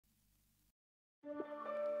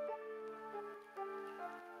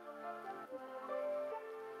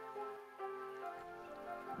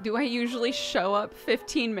Do I usually show up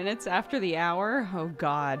 15 minutes after the hour? Oh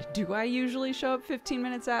God, do I usually show up 15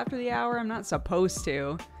 minutes after the hour? I'm not supposed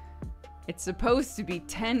to. It's supposed to be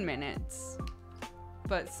 10 minutes.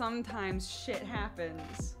 But sometimes shit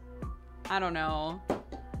happens. I don't know.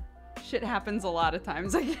 Shit happens a lot of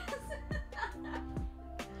times, I guess.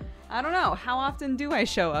 I don't know. How often do I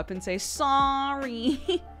show up and say,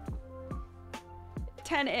 sorry?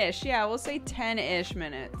 10-ish. Yeah, we'll say 10-ish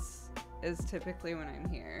minutes is typically when I'm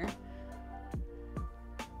here.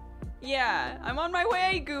 Yeah, I'm on my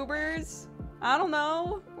way, goobers. I don't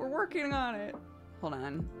know. We're working on it. Hold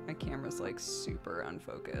on. My camera's like super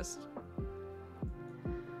unfocused.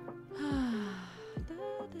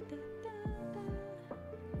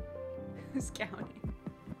 Who's counting?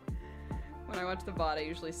 When I watch the VOD, I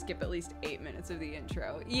usually skip at least 8 minutes of the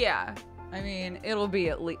intro. Yeah, I mean, it'll be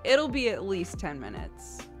at least 10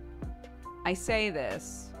 minutes. I say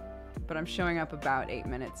this, but I'm showing up about 8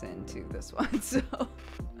 minutes into this one, so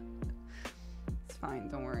it's fine.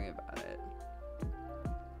 Don't worry about it.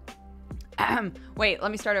 Wait,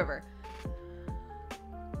 let me start over.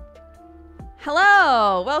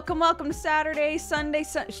 Hello, welcome to Saturday, Sunday,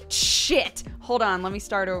 shit. Hold on, let me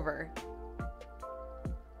start over.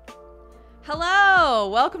 Hello,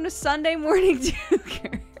 welcome to Sunday morning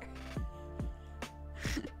Dooger.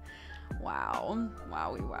 Wow.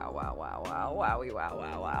 Wowie, wow, wow, wow, wow, wowie, wow,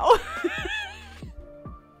 wow, wow.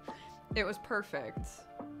 It was perfect.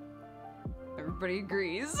 Everybody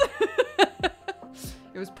agrees.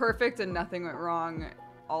 It was perfect and nothing went wrong.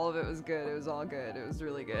 All of it was good. It was all good. It was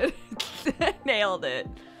really good. Nailed it.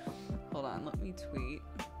 Hold on, let me tweet.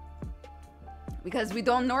 Because we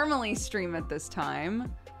don't normally stream at this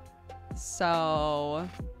time. So...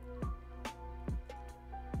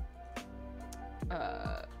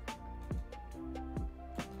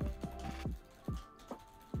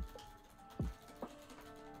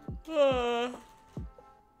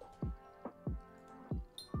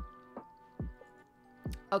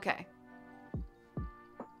 Okay.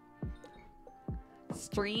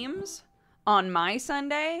 Streams on my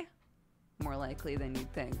Sunday, more likely than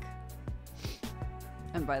you'd think.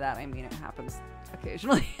 And by that I mean it happens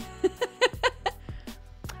occasionally.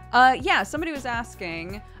 Yeah, somebody was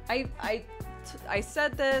asking. I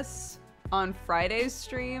said this on Friday's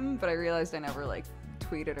stream, but I realized I never like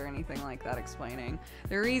tweeted or anything like that explaining.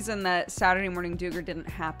 The reason that Saturday morning Dooger didn't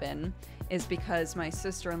happen is because my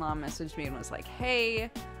sister-in-law messaged me and was like, hey,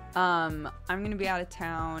 I'm gonna be out of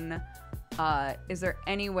town. Is there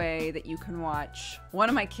any way that you can watch one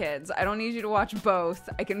of my kids? I don't need you to watch both.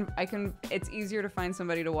 I can, it's easier to find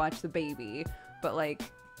somebody to watch the baby, but like,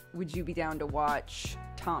 would you be down to watch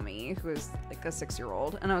Tommy, who is like a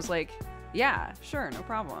 6-year-old? And I was like, yeah, sure, no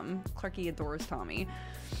problem. Clarky adores Tommy.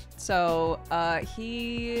 So,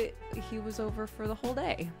 he was over for the whole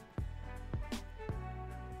day.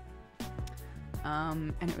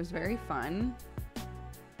 And it was very fun.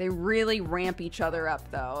 They really ramp each other up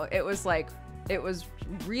though. It was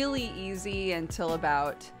really easy until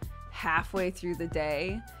about halfway through the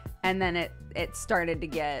day. And then it started to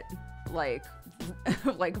get like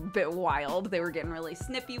a bit wild. They were getting really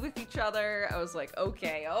snippy with each other. I was like,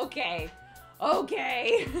 okay.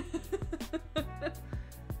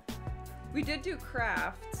 We did do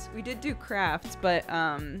crafts, but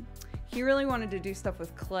he really wanted to do stuff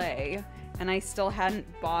with clay, and I still hadn't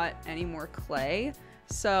bought any more clay.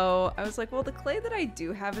 So I was like, well, the clay that I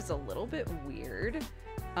do have is a little bit weird.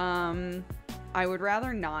 I would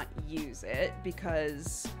rather not use it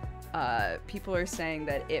because people are saying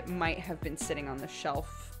that it might have been sitting on the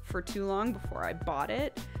shelf for too long before I bought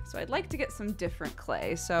it. So I'd like to get some different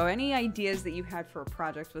clay. So any ideas that you had for a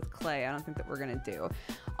project with clay, I don't think that we're gonna do.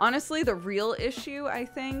 Honestly, the real issue, I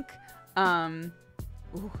think, ooh,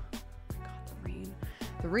 my God, the rain.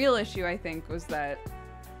 The real issue, I think, was that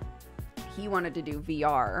he wanted to do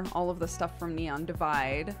VR, all of the stuff from Neon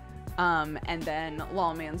Divide, and then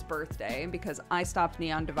Lawman's birthday, because I stopped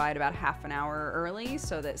Neon Divide about half an hour early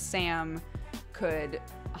so that Sam could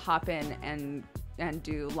hop in and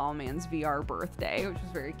do Lawman's VR birthday, which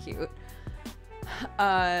was very cute.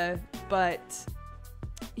 But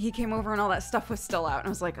he came over and all that stuff was still out, and I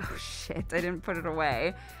was like, oh shit, I didn't put it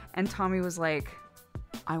away. And Tommy was like,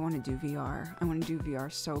 I want to do VR. I want to do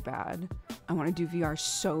VR so bad. I want to do VR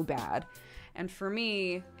so bad. And for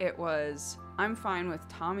me, it was, I'm fine with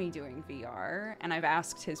Tommy doing VR, and I've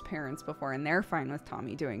asked his parents before, and they're fine with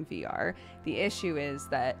Tommy doing VR. The issue is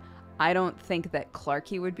that I don't think that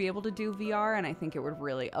Clarky would be able to do VR, and I think it would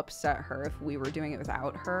really upset her if we were doing it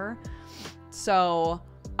without her. So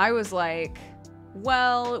I was like,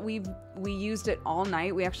 well, we used it all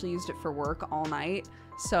night. We actually used it for work all night.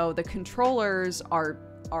 So the controllers are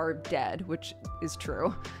are dead, which is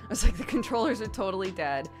true. I was like, the controllers are totally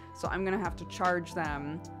dead, so I'm gonna have to charge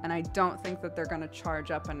them, and I don't think that they're gonna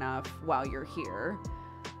charge up enough while you're here,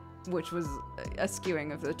 which was a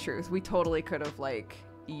skewing of the truth. We totally could have like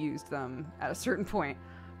used them at a certain point,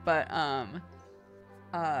 but I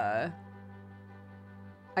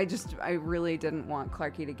really didn't want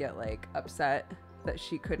Clarky to get like upset that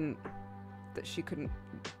she couldn't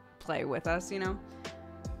play with us, you know?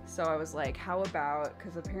 So I was like, how about,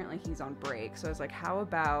 because apparently he's on break, so I was like, how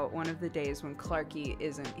about one of the days when Clarky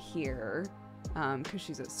isn't here, because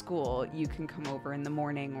she's at school, you can come over in the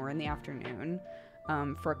morning or in the afternoon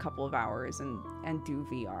for a couple of hours and do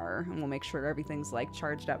VR, and we'll make sure everything's like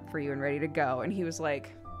charged up for you and ready to go. And he was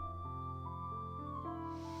like,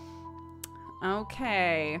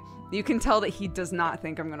 okay. You can tell that he does not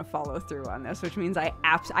think I'm gonna follow through on this, which means I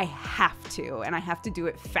have to, and I have to do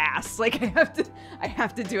it fast. Like I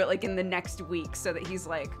have to do it like in the next week, so that he's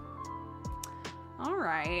like, all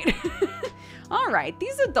right, all right,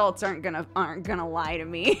 these adults aren't gonna lie to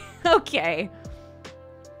me. Okay.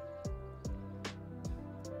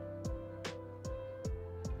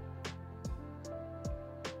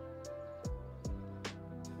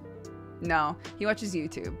 No, he watches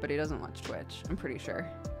YouTube, but he doesn't watch Twitch, I'm pretty sure.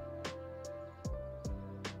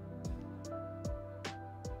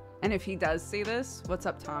 And if he does see this, what's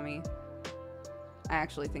up, Tommy? I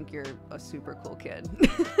actually think you're a super cool kid.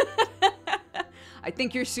 I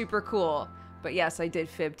think you're super cool. But yes, I did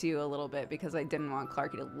fib to you a little bit because I didn't want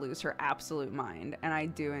Clarky to lose her absolute mind. And I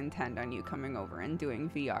do intend on you coming over and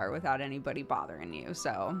doing VR without anybody bothering you,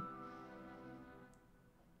 so...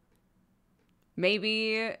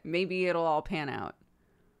 Maybe it'll all pan out.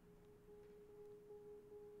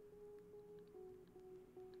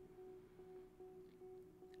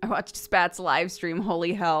 I watched Spat's live stream.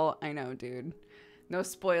 Holy hell. I know, dude. No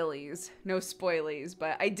spoilies. No spoilies.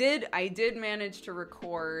 But I did manage to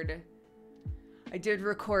record... I did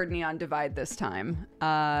record Neon Divide this time.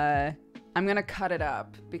 I'm gonna cut it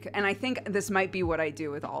up. And I think this might be what I do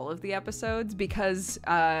with all of the episodes, because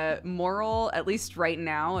Moral, at least right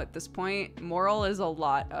now at this point, Moral is a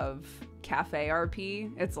lot of cafe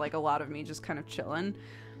RP. It's like a lot of me just kind of chilling.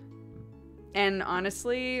 And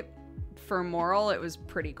honestly... For Moral, it was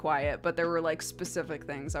pretty quiet, but there were like specific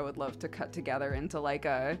things I would love to cut together into like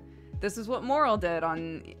a, this is what Moral did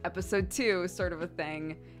on episode 2 sort of a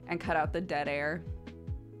thing, and cut out the dead air.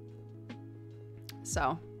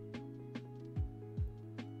 So.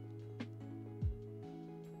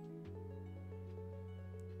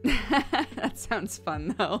 That sounds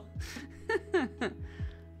fun though.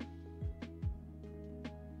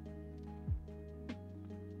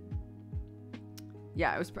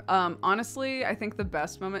 Yeah, it was, honestly, I think the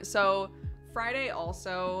best moment, so Friday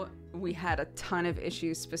also, we had a ton of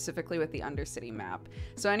issues specifically with the Undercity map.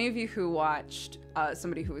 So any of you who watched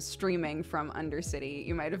somebody who was streaming from Undercity,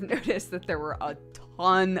 you might have noticed that there were a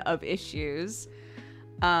ton of issues.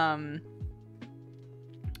 Once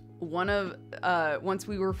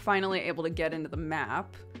we were finally able to get into the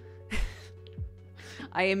map,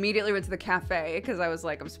 I immediately went to the cafe because I was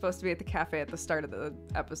like, I'm supposed to be at the cafe at the start of the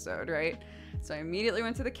episode, right? So I immediately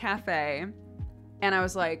went to the cafe and I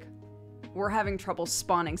was like, we're having trouble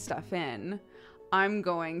spawning stuff in. I'm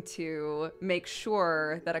going to make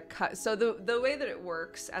sure that so the way that it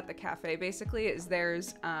works at the cafe basically is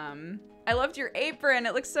there's, I loved your apron.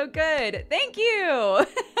 It looks so good. Thank you.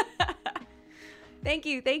 Thank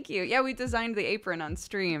you. Thank you. Yeah, we designed the apron on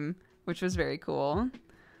stream, which was very cool.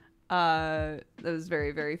 That was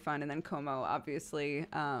very, very fun. And then Como, obviously,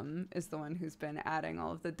 is the one who's been adding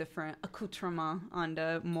all of the different accoutrements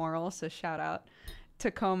onto Moral, so shout out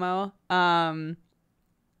to Como.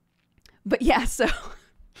 But yeah, so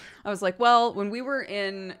I was like, well, when we were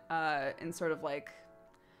in sort of like,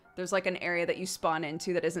 there's like an area that you spawn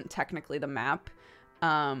into that isn't technically the map.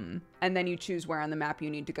 And then you choose where on the map you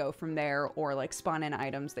need to go from there, or like spawn in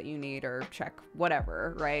items that you need or check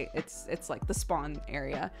whatever, right? It's like the spawn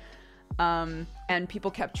area. And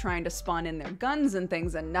people kept trying to spawn in their guns and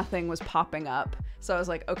things and nothing was popping up. So I was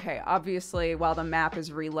like, okay, obviously while the map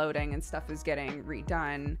is reloading and stuff is getting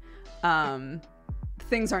redone,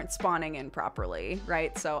 things aren't spawning in properly,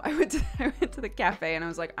 right? So I went to the cafe and I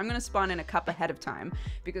was like, I'm gonna spawn in a cup ahead of time,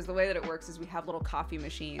 because the way that it works is we have little coffee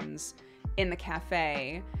machines in the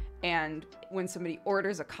cafe, and when somebody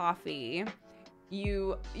orders a coffee,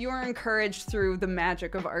 you are encouraged through the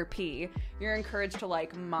magic of RP, you're encouraged to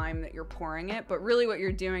like mime that you're pouring it, but really what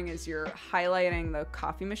you're doing is you're highlighting the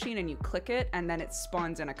coffee machine and you click it and then it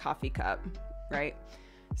spawns in a coffee cup, right?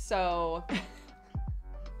 So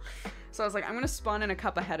So I was like, I'm gonna spawn in a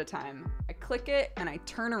cup ahead of time. I click it and I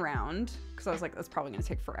turn around because I was like, that's probably gonna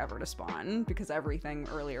take forever to spawn because everything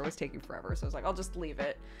earlier was taking forever. So I was like, I'll just leave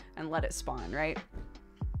it and let it spawn, right?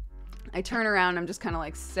 I turn around, I'm just kind of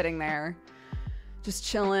like sitting there, just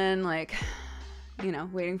chilling, like, you know,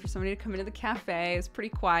 waiting for somebody to come into the cafe. It's pretty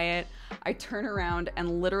quiet. I turn around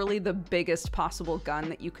and literally the biggest possible gun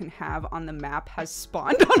that you can have on the map has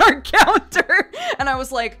spawned on our counter. And I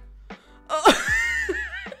was like, oh.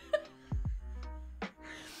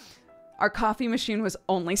 Our coffee machine was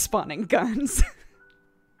only spawning guns.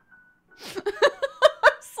 I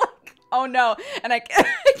was like, oh no. And I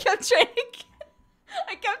kept trying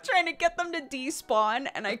to get them to despawn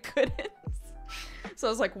and I couldn't. So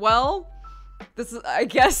I was like, well, this is, I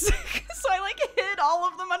guess. So I like hid all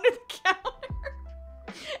of them under the counter.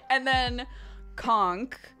 And then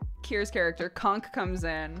Conk, Kier's character, Conk comes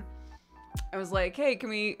in. I was like, hey, can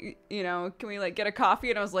we like get a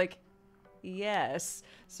coffee? And I was like, yes.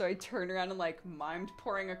 So I turned around and like mimed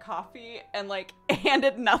pouring a coffee and like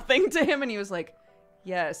handed nothing to him. And he was like,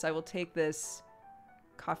 yes, I will take this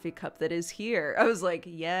coffee cup that is here. I was like,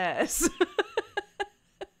 yes.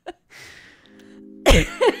 Yeah.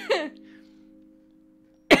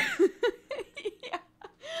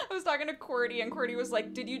 I was talking to Cordy and Cordy was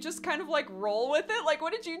like, did you just kind of like roll with it? Like,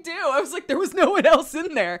 what did you do? I was like, there was no one else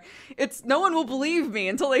in there. No one will believe me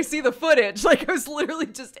until they see the footage. Like, I was literally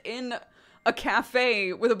just in a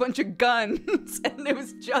cafe with a bunch of guns and it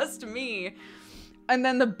was just me. And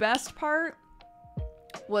then the best part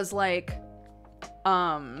was like,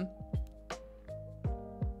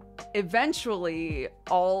 eventually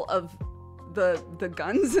all of the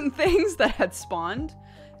guns and things that had spawned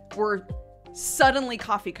were suddenly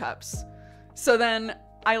coffee cups. So then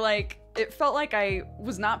it felt like I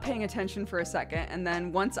was not paying attention for a second, and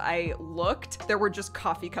then once I looked, there were just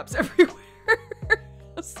coffee cups everywhere. I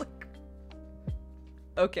was like,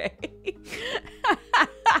 okay.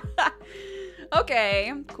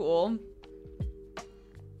 Okay, cool.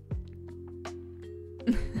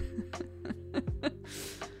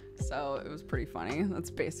 So it was pretty funny. That's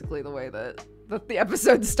basically the way that the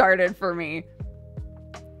episode started for me.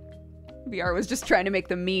 VR was just trying to make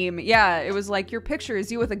the meme. Yeah, it was like, your picture is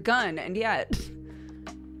you with a gun, and yet...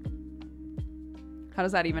 How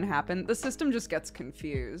does that even happen? The system just gets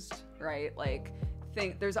confused, right? Like,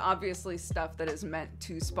 there's obviously stuff that is meant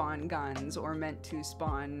to spawn guns or meant to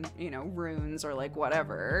spawn, you know, runes or like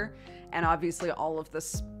whatever. And obviously all of the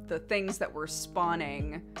things that were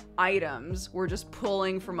spawning items were just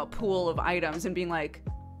pulling from a pool of items and being like,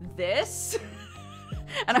 this?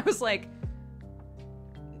 And I was like,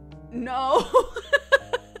 no.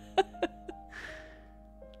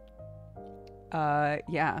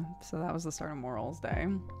 Yeah, so that was the start of Morals Day.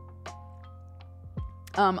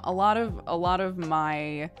 A lot of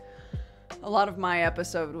my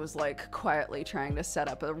episode was like quietly trying to set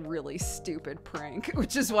up a really stupid prank,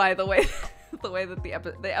 which is why the way that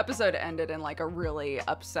the episode ended in like a really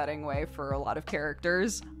upsetting way for a lot of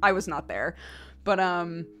characters. I was not there, but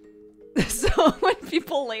so when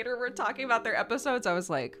people later were talking about their episodes, I was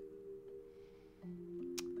like,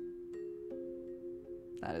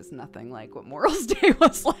 that is nothing like what Morals Day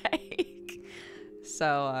was like.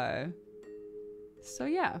 So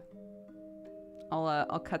yeah,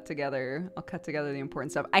 I'll cut together the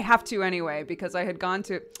important stuff. I have to anyway, because I had gone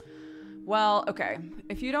to, well, okay,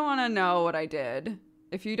 if you don't want to know what I did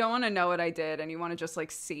and you want to just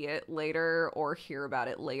like see it later or hear about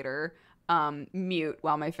it later, mute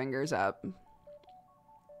while my finger's up.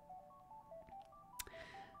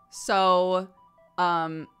 So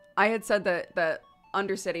I had said that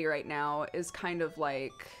Undercity right now is kind of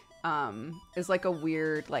like is like a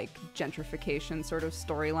weird like gentrification sort of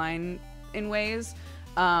storyline in ways.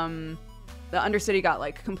 The Undercity got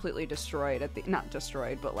like completely destroyed not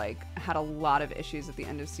destroyed, but like had a lot of issues at the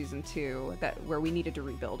end of season 2 where we needed to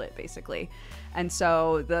rebuild it basically. And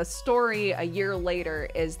so the story a year later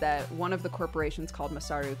is that one of the corporations called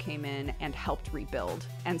Masaru came in and helped rebuild.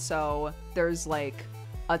 And so there's like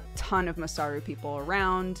a ton of Masaru people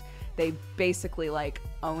around. They basically like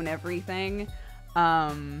own everything.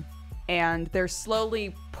 And they're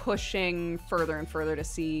slowly pushing further and further to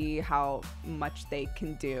see how much they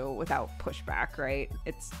can do without pushback, right?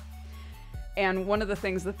 And one of the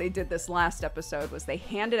things that they did this last episode was they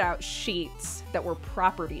handed out sheets that were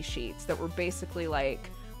property sheets that were basically like,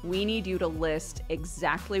 we need you to list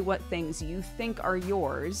exactly what things you think are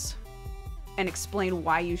yours and explain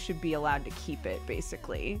why you should be allowed to keep it,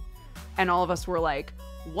 basically. And all of us were like,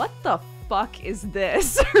 what the fuck is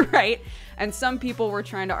this? Right? And some people were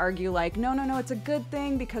trying to argue like, no, it's a good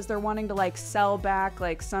thing because they're wanting to like sell back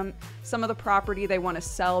like some of the property they want to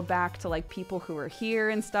sell back to like people who are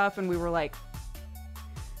here and stuff. And we were like,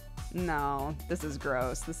 no, this is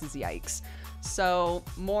gross. This is yikes. So,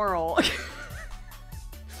 moral.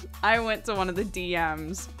 I went to one of the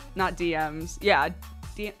DMs. Not DMs. Yeah.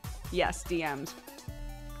 Yes, DMs.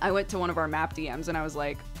 I went to one of our map DMs and I was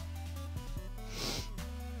like,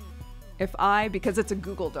 because it's a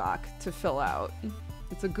Google Doc to fill out.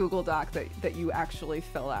 It's a Google Doc that you actually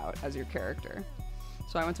fill out as your character.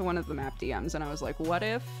 So I went to one of the map DMs and I was like, what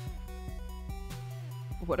if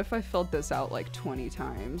I filled this out like 20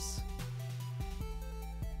 times?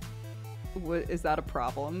 Is that a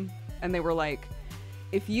problem? And they were like,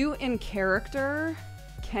 if you in character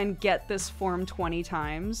can get this form 20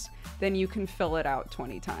 times, then you can fill it out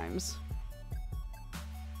 20 times.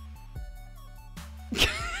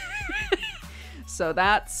 So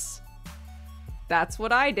that's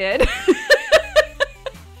what I did.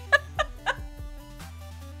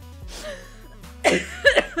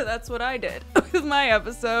 That's what I did with my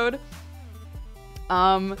episode.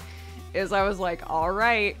 Is I was like, all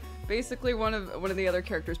right. Basically, one of the other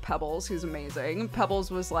characters, Pebbles, who's amazing.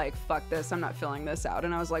 Pebbles was like, fuck this, I'm not filling this out.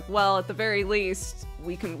 And I was like, well, at the very least,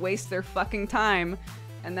 we can waste their fucking time.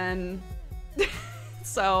 And then,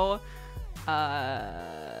 so,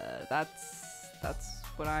 that's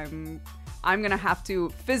what I'm gonna have to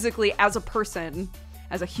physically, as a person,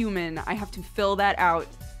 as a human, I have to fill that out.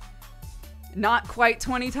 Not quite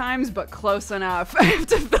 20 times, but close enough. I have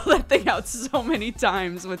to fill that thing out so many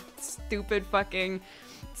times with stupid fucking,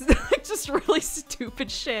 like, just really stupid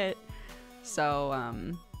shit. So,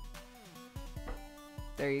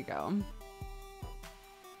 there you go.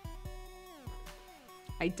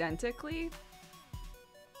 Identically?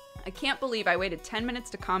 I can't believe I waited 10 minutes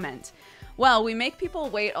to comment. Well, we make people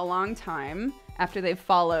wait a long time after they've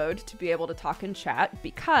followed to be able to talk and chat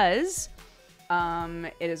because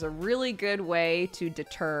it is a really good way to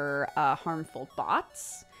deter harmful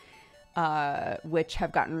bots, which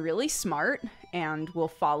have gotten really smart and will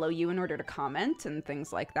follow you in order to comment and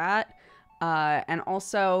things like that. And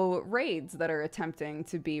also raids that are attempting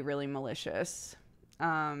to be really malicious.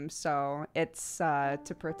 So it's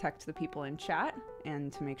to protect the people in chat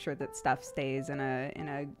and to make sure that stuff stays in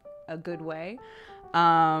a good way.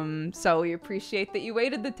 So we appreciate that you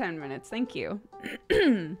waited the 10 minutes. Thank you.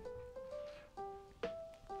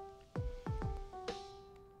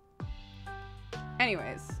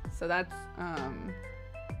 Anyways, so that's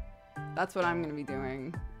what I'm gonna be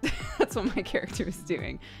doing. That's what my character is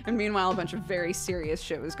doing. And meanwhile, a bunch of very serious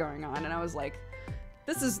shit was going on, and I was like,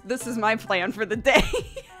 this is my plan for the day.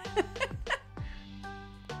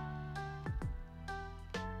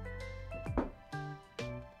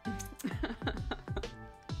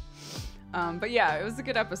 But yeah, it was a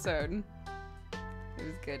good episode. It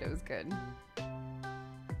was good. It was good.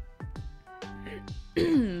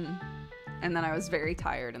 And then I was very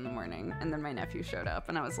tired in the morning, and then my nephew showed up,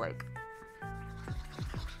 and I was like,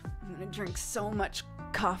 I'm gonna drink so much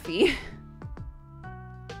coffee.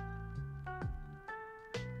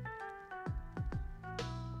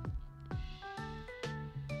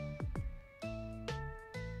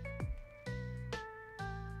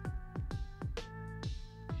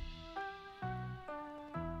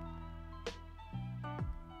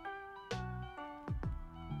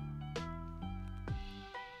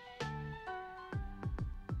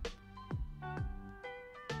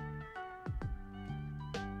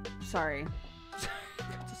 Sorry.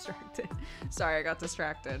 I got distracted. Sorry, I got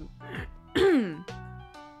distracted. Let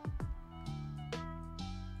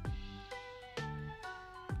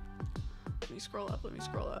me scroll up. Let me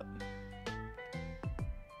scroll up.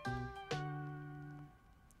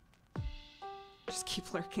 Just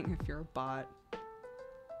keep lurking if you're a bot.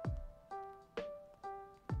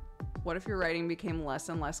 What if your writing became less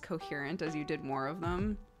and less coherent as you did more of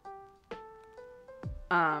them?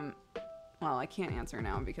 Well, I can't answer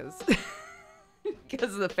now because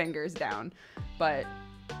because the finger's down, but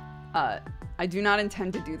I do not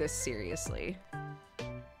intend to do this seriously.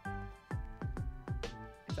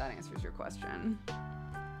 If that answers your question.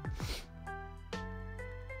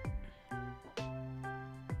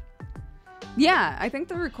 Yeah, I think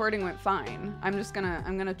the recording went fine. I'm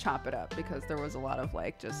gonna chop it up because there was a lot of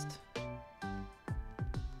like just.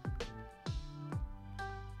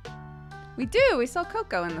 We sell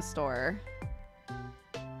cocoa in the store.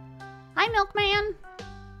 Hi, Milkman.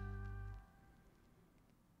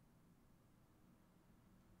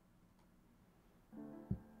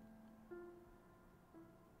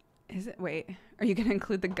 Is it? Wait, are you gonna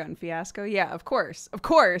include the gun fiasco? Yeah, of course,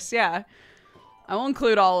 yeah. I will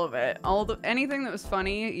include all of it. Anything that was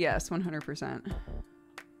funny, yes, 100%.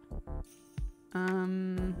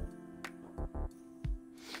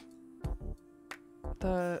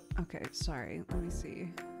 Okay, sorry, let me see.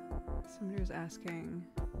 Somebody was asking.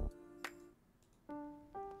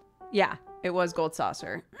 Yeah, it was Gold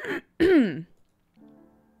Saucer.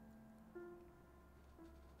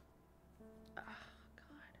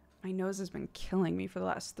 My nose has been killing me for the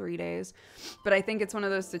last 3 days, but I think it's one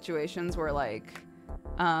of those situations where like,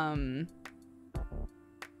 the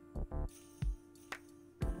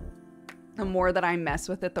more that I mess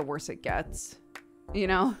with it, the worse it gets, you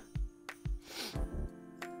know?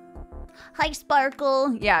 Hi,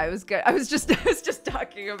 Sparkle. Yeah, it was good. I was just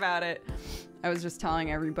talking about it. I was just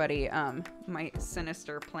telling everybody, my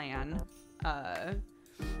sinister plan,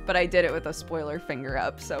 but I did it with a spoiler finger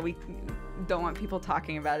up, so we don't want people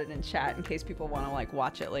talking about it in chat in case people want to like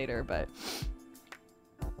watch it later, but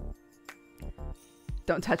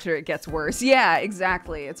don't touch it or it gets worse. Yeah,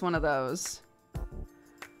 exactly. It's one of those.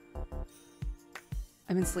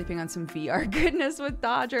 I've been sleeping on some VR goodness with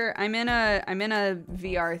Dodger. I'm in a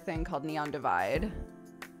VR thing called Neon Divide.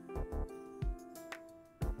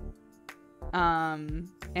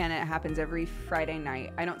 And it happens every Friday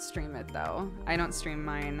night. I don't stream it though. I don't stream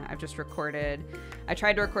mine. I've just recorded. I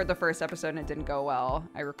tried to record the first episode and it didn't go well.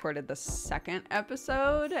 I recorded the second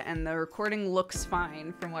episode and the recording looks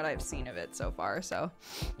fine from what I've seen of it so far. So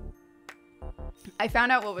I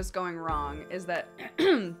found out what was going wrong is that,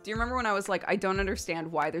 do you remember when I was like, I don't understand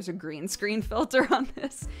why there's a green screen filter on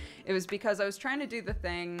this? It was because I was trying to do the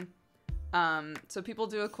thing. So people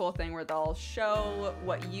do a cool thing where they'll show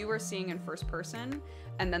what you are seeing in first person,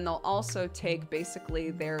 and then they'll also take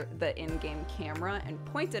basically the in-game camera and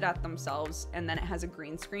point it at themselves, and then it has a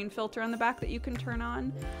green screen filter on the back that you can turn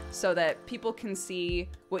on so that people can see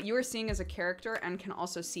what you are seeing as a character and can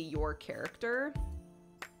also see your character.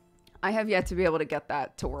 I have yet to be able to get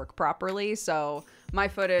that to work properly, so my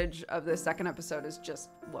footage of the second episode is just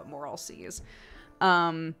what Moral sees.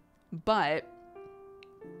 But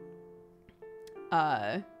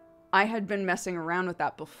I had been messing around with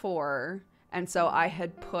that before, and so I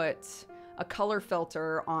had put a color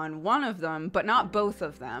filter on one of them, but not both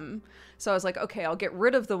of them. So I was like, okay, I'll get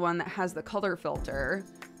rid of the one that has the color filter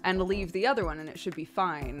and leave the other one, and it should be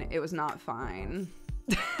fine. It was not fine.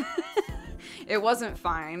 It wasn't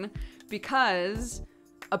fine because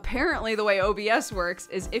apparently the way OBS works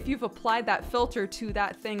is if you've applied that filter to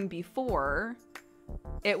that thing before,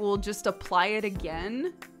 it will just apply it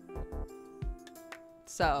again.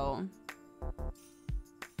 So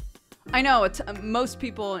I know most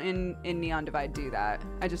people in Neon Divide do that.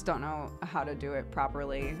 I just don't know how to do it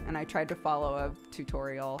properly, and I tried to follow a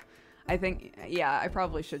tutorial. I think, yeah, I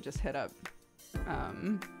probably should just hit up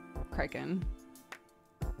Kraken.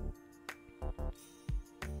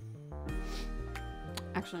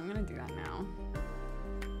 Actually, I'm gonna do that now.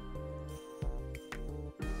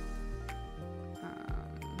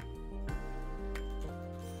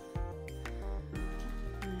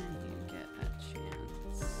 And you get a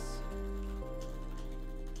chance.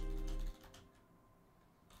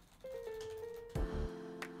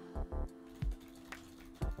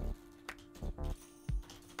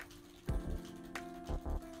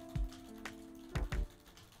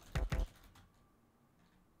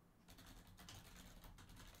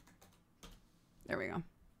 There we go.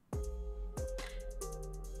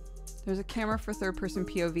 There's a camera for third-person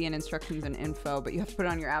POV and instructions and info, but you have to put it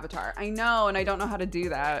on your avatar. I know, and I don't know how to do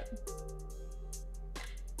that.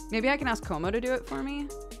 Maybe I can ask Como to do it for me.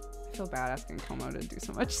 I feel bad asking Como to do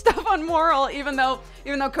so much stuff on Moral, even though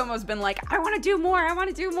Como's been like, I want to do more, I want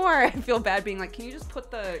to do more. I feel bad being like, can you just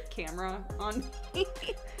put the camera on me?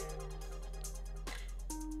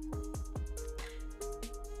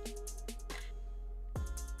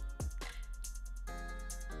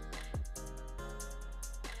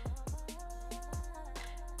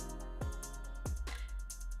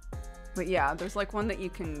 But yeah, there's like one that you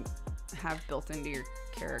can have built into your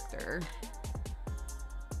character.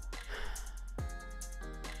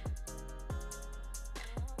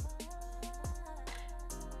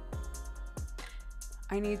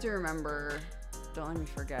 I need to remember, don't let me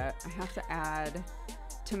forget, I have to add,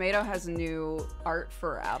 Tomato has new art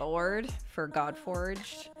for Adelward for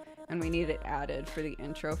Godforged, and we need it added for the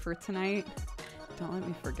intro for tonight. Don't let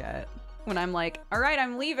me forget. When I'm like, all right,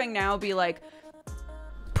 I'm leaving now, be like,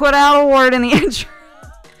 put out a word in the intro,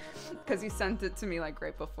 because he sent it to me like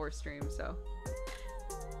right before stream. So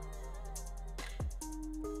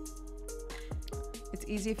It's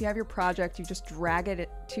easy if you have your project, you just drag it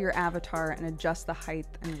to your avatar and adjust the height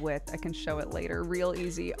and width. I can show it later. Real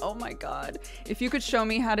easy. Oh my god. If you could show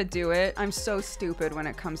me how to do it, I'm so stupid when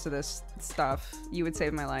it comes to this stuff. You would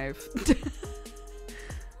save my life.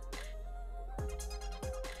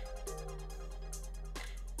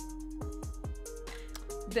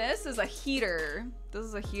 This is a heater. This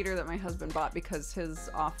is a heater that my husband bought because his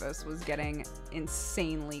office was getting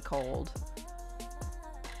insanely cold.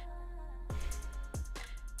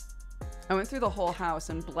 I went through the whole house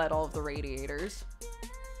and bled all of the radiators.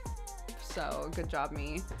 So, good job,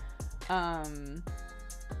 me. And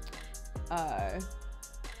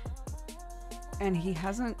he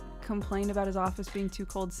hasn't complained about his office being too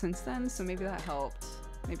cold since then, so maybe that helped.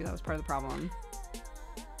 Maybe that was part of the problem.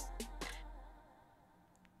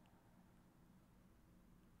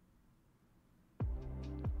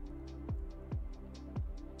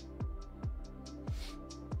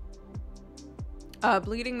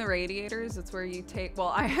 Bleeding the radiators, it's where you take,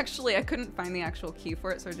 well, I couldn't find the actual key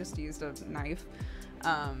for it, so I just used a knife.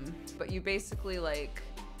 But you basically, like,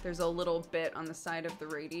 there's a little bit on the side of the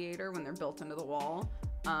radiator when they're built into the wall,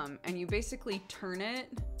 and you basically turn it,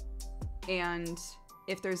 and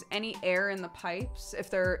if there's any air in the pipes, if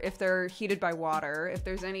they're heated by water, if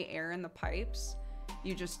there's any air in the pipes,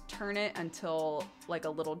 you just turn it until like a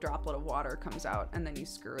little droplet of water comes out, and then you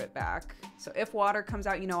screw it back. So if water comes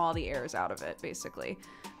out, you know all the air is out of it, basically.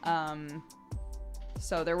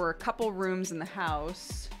 So there were a couple rooms in the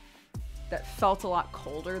house that felt a lot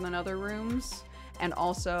colder than other rooms, and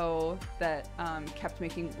also that kept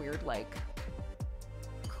making weird, like,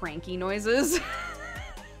 cranky noises.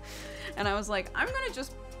 And I was like, I'm gonna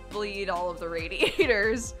just bleed all of the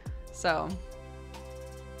radiators. So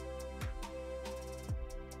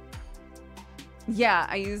yeah,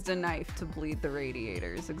 I used a knife to bleed the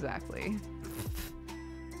radiators, exactly.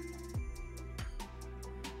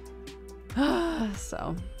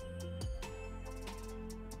 So.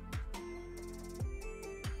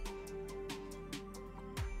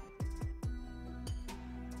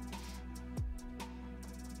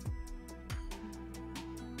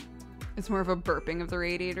 It's more of a burping of the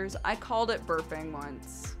radiators. I called it burping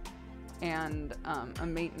once, and a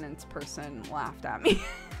maintenance person laughed at me.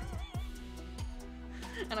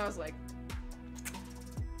 And I was like,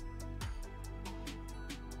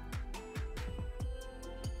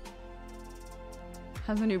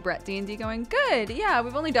 how's the new Brett D&D going? Good, yeah,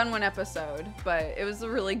 we've only done one episode, but it was a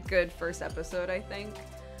really good first episode, I think.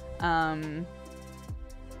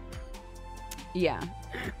 Yeah.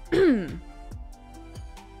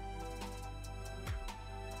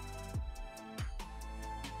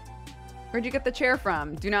 Where'd you get the chair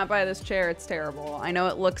from? Do not buy this chair, it's terrible. I know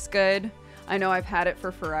it looks good. I know I've had it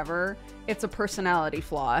for forever. It's a personality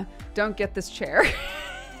flaw. Don't get this chair.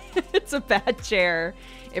 It's a bad chair.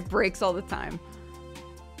 It breaks all the time.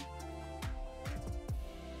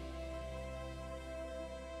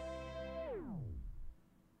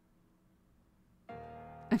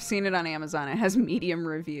 I've seen it on Amazon. It has medium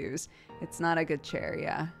reviews. It's not a good chair,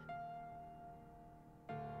 yeah.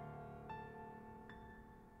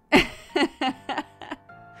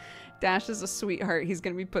 Dash is a sweetheart. He's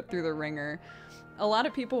gonna be put through the ringer. A lot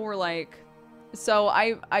of people were like, so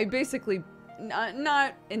I basically,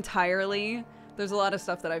 not entirely, there's a lot of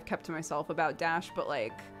stuff that I've kept to myself about Dash, but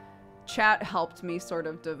like, chat helped me sort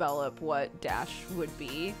of develop what Dash would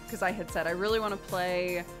be, because I had said I really want to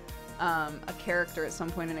play a character at some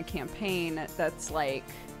point in a campaign that's like,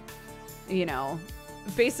 you know,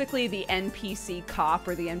 basically the NPC cop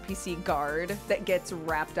or the NPC guard that gets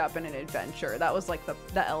wrapped up in an adventure. That was like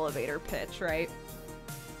the elevator pitch, right?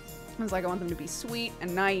 I was like, I want them to be sweet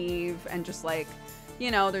and naive and just like, you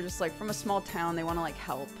know, they're just like from a small town, they want to like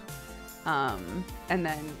help. And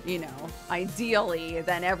then, you know, ideally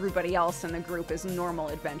then everybody else in the group is normal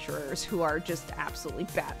adventurers who are just absolutely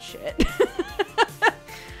batshit.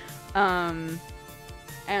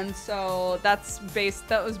 And so that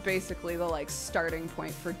was basically the like starting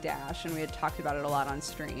point for Dash, and we had talked about it a lot on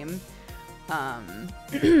stream.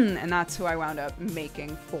 And that's who I wound up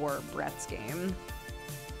making for Brett's game.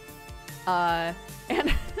 And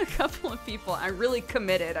a couple of people, I really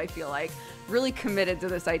committed, I feel like, really committed to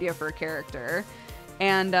this idea for a character.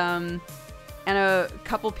 And a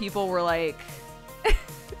couple people were like,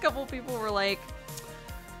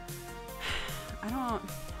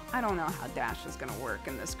 I don't know how Dash is gonna work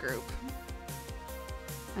in this group.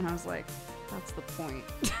 And I was like, that's the point.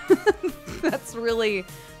 That's really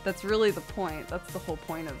the point. That's the whole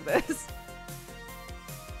point of this.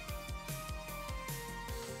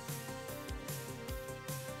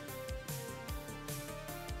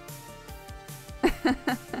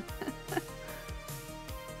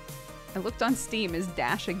 gift on Steam. Is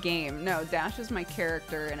Dash a game? No, Dash is my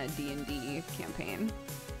character in a D&D campaign.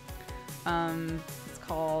 It's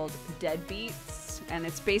called Deadbeats, and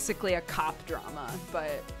it's basically a cop drama,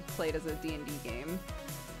 but played as a D&D game.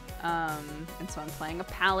 And so I'm playing a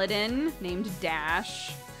paladin named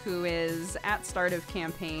Dash, who is, at start of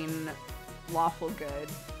campaign, lawful good.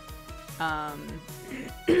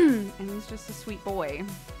 And he's just a sweet boy.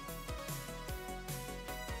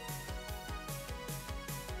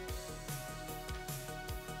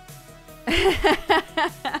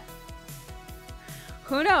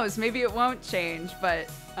 Who knows? Maybe it won't change, but,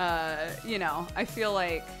 you know, I feel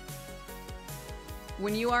like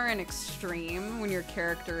when you are an extreme, when your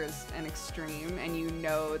character is an extreme and you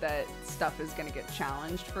know that stuff is going to get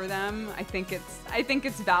challenged for them, I think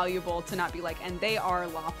it's valuable to not be like, and they are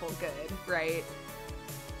lawful good, right?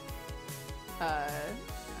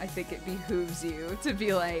 I think it behooves you to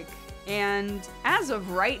be like, and as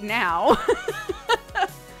of right now,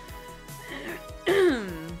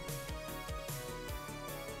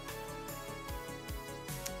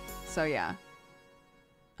 so yeah.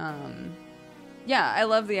 Yeah, I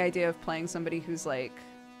love the idea of playing somebody who's like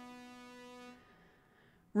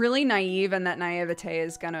really naive, and that naivete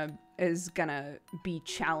is gonna be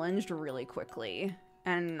challenged really quickly.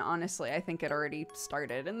 And honestly, I think it already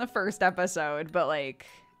started in the first episode, but like,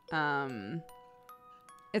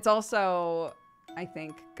 it's also, I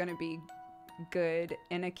think, gonna be good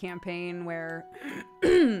in a campaign where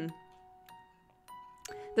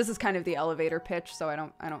this is kind of the elevator pitch, so I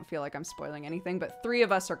don't feel like I'm spoiling anything, but 3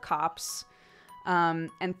 of us are cops,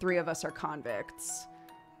 and 3 of us are convicts.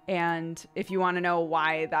 And if you want to know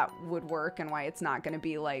why that would work and why it's not going to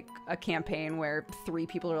be like a campaign where 3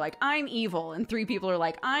 people are like, I'm evil, and 3 people are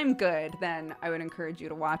like, I'm good, then I would encourage you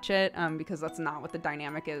to watch it, because that's not what the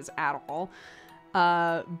dynamic is at all.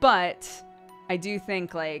 But I do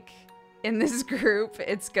think, like, in this group,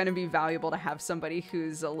 it's going to be valuable to have somebody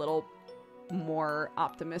who's a little more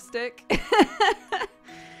optimistic.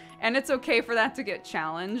 And it's okay for that to get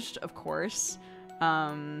challenged, of course.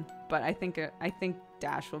 But I think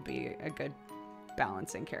Dash will be a good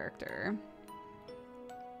balancing character.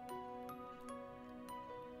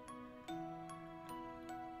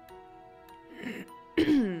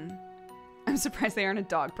 I'm surprised they aren't a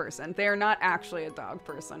dog person. They are not actually a dog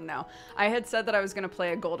person, no. I had said that I was going to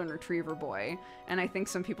play a golden retriever boy, and I think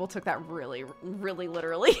some people took that really, really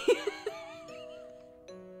literally.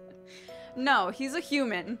 No, he's a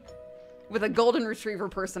human with a golden retriever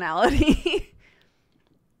personality.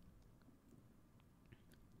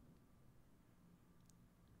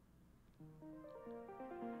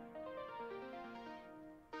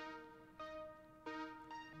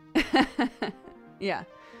 Yeah,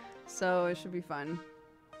 so it should be fun.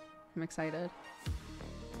 I'm excited.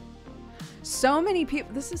 So many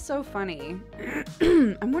people, this is so funny.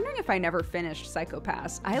 I'm wondering if I never finished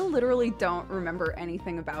Psycho-Pass. I literally don't remember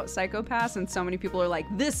anything about Psycho-Pass, and so many people are like,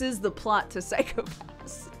 this is the plot to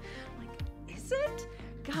Psycho-Pass. I'm like, is it?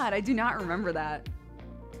 God, I do not remember that.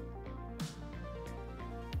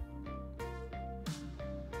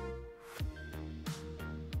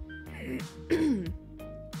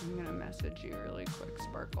 I'm gonna message you really quick,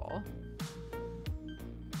 Sparkle.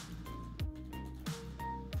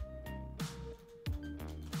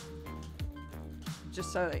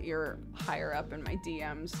 Just so that you're higher up in my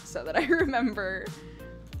DMs so that I remember.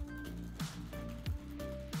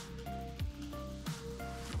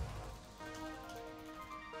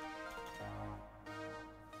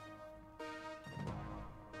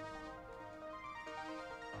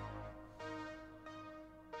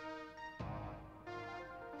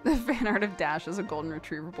 The fan art of Dash as a golden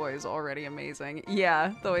retriever boy is already amazing.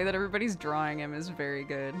 Yeah, the way that everybody's drawing him is very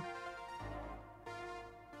good.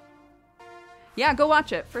 Yeah, go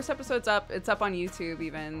watch it. First episode's up. It's up on YouTube,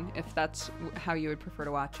 even if that's how you would prefer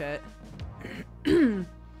to watch it.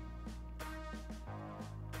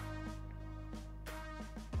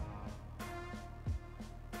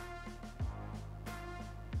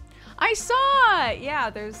 I saw! Yeah,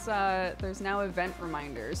 there's now event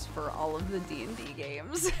reminders for all of the D&D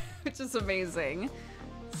games, which is amazing.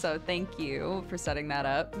 So thank you for setting that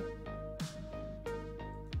up.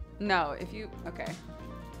 No, if you... Okay.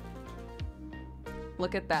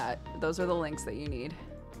 Look at that. Those are the links that you need.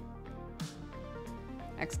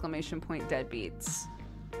 Exclamation point deadbeats.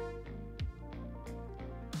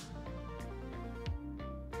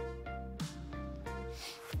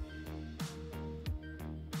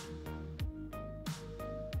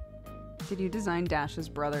 Did you design Dash's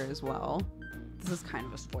brother as well? This is kind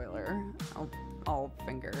of a spoiler. I'll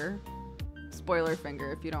finger spoiler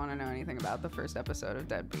finger if you don't want to know anything about the first episode of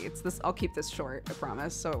Deadbeats. I'll keep this short, I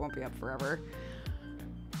promise, so it won't be up forever.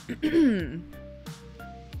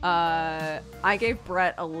 I gave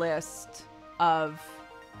Brett a list of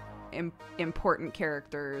important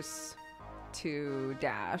characters to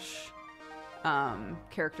Dash.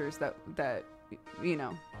 Characters that you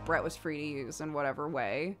know, Brett was free to use in whatever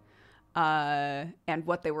way. And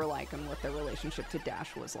what they were like and what their relationship to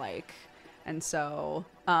Dash was like. And so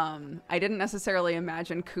I didn't necessarily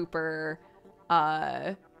imagine Cooper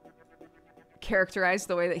characterized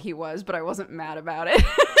the way that he was, but I wasn't mad about it.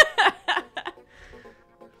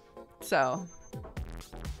 So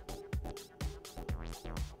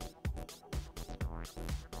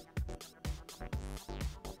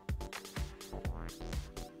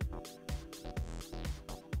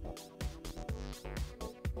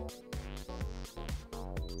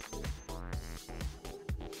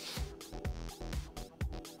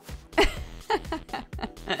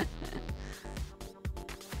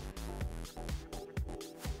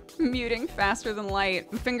muting faster than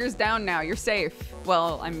light. Fingers down now. You're safe.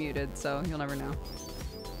 Well, I'm muted, so you'll never know.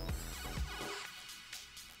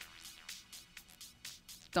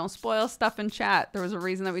 Don't spoil stuff in chat. There was a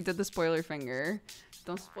reason that we did the spoiler finger.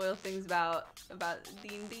 Don't spoil things about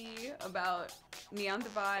D&D, about Neon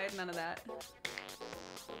Divide, none of that.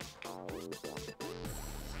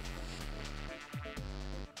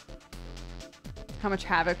 How much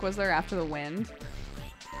havoc was there after the wind?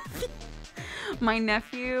 My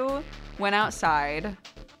nephew went outside.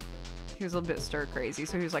 He was a bit stir crazy,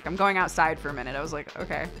 so he was like, I'm going outside for a minute. I was like,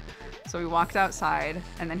 okay. So we walked outside,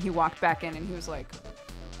 and then he walked back in, and he was like,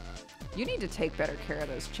 you need to take better care of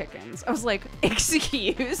those chickens. I was like,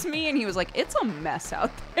 excuse me? And he was like, it's a mess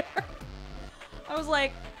out there. I was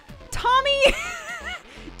like, Tommy,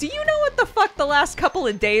 do you know what the fuck the last couple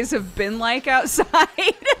of days have been like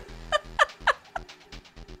outside?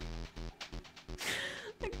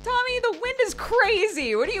 Tommy, the wind is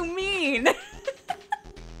crazy. What do you mean? Of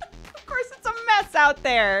course it's a mess out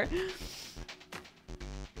there.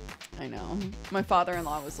 I know. My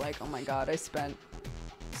father-in-law was like, oh my God, I spent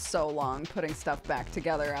so long putting stuff back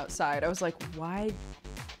together outside. I was like, why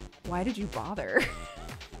did you bother?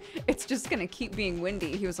 It's just gonna keep being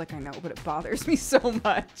windy. He was like, I know, but it bothers me so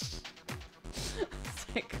much. It's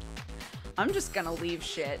like, I'm just gonna leave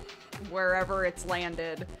shit wherever it's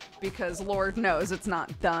landed because Lord knows it's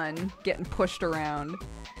not done getting pushed around.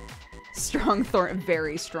 Strong thorn,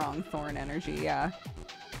 very strong thorn energy, yeah.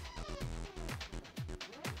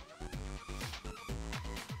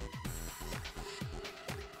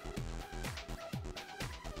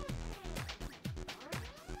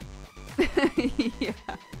 Yeah.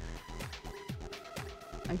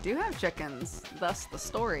 I do have chickens, thus the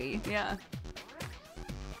story, yeah.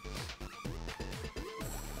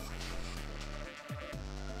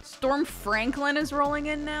 Storm Franklin is rolling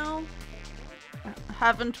in now?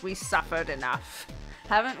 Haven't we suffered enough?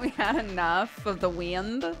 Haven't we had enough of the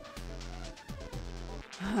wind?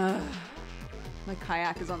 My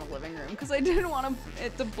kayak is on the living room because I didn't want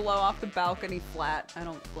it to blow off the balcony flat. I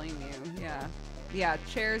don't blame you. Yeah. Yeah,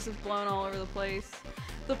 chairs have blown all over the place.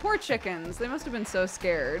 The poor chickens, they must have been so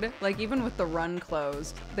scared. Like, even with the run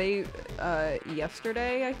closed, they,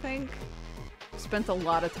 yesterday, I think, spent a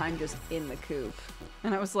lot of time just in the coop.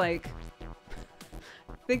 And I was like,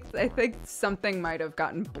 I think something might have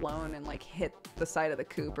gotten blown and like hit the side of the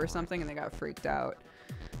coop or something and they got freaked out.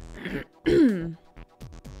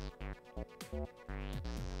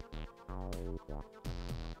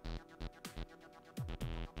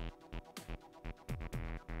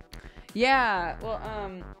 Yeah,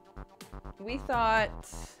 well, we thought,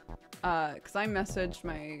 cause I messaged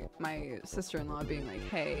my sister-in-law being like,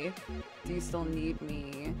 hey, do you still need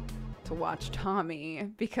me to watch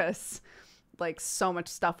Tommy? Because like so much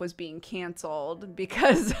stuff was being canceled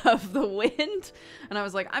because of the wind. And I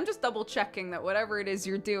was like, I'm just double checking that whatever it is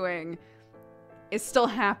you're doing is still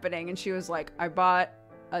happening. And she was like, I bought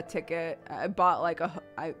a ticket. I bought like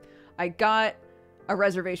I got a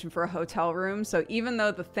reservation for a hotel room. So even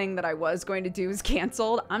though the thing that I was going to do is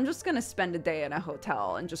canceled, I'm just going to spend a day in a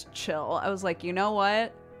hotel and just chill. I was like, you know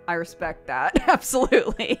what? I respect that.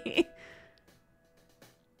 Absolutely.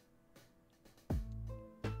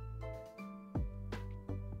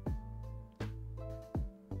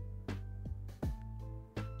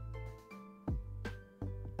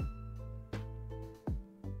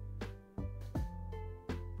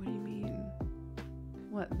 What do you mean?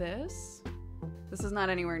 What, this? This is not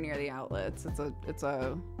anywhere near the outlets. It's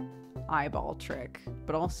a eyeball trick.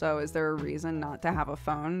 But also, is there a reason not to have a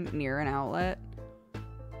phone near an outlet?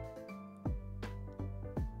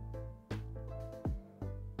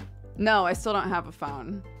 No, I still don't have a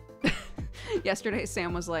phone. Yesterday,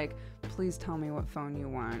 Sam was like, please tell me what phone you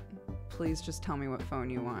want. Please just tell me what phone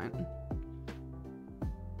you want.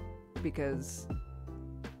 Because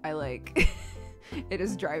I like, it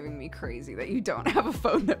is driving me crazy that you don't have a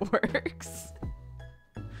phone that works.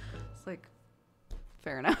 It's like,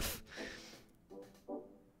 fair enough.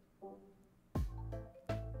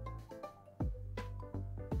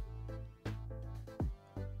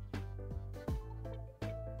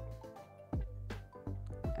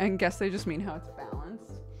 I guess they just mean how it's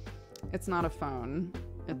balanced. It's not a phone.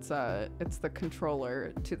 It's the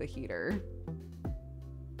controller to the heater.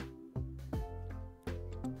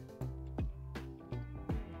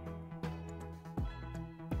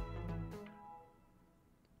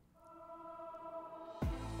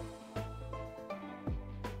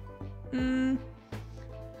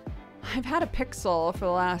 I've had a Pixel for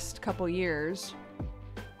the last couple years.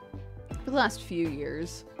 For the last few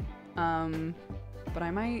years. But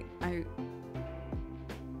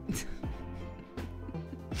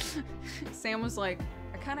Sam was like,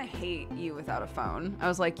 I kind of hate you without a phone. I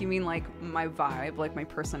was like, you mean like my vibe, like my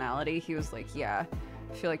personality? He was like, yeah,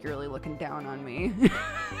 I feel like you're really looking down on me.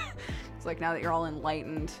 It's like, now that you're all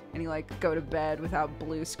enlightened and you like go to bed without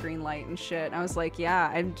blue screen light and shit. And I was like, yeah,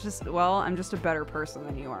 I'm just a better person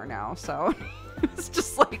than you are now. So it's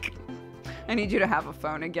just like, I need you to have a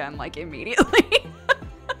phone again, like immediately.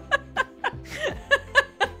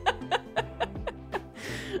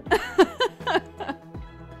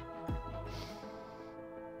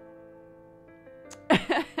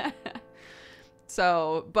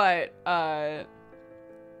 So, but I've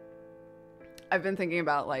been thinking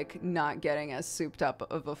about like not getting as souped up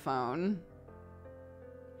of a phone,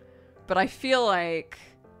 but I feel like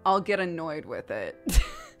I'll get annoyed with it.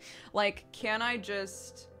 Like, can I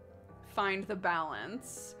just find the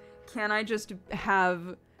balance? Can I just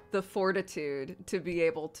have the fortitude to be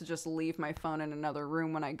able to just leave my phone in another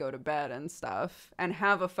room when I go to bed and stuff, and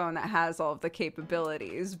have a phone that has all of the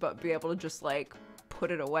capabilities, but be able to just like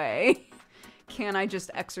put it away? Can I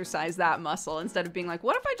just exercise that muscle instead of being like,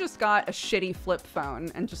 what if I just got a shitty flip phone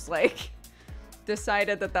and just like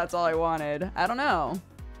decided that that's all I wanted? I don't know.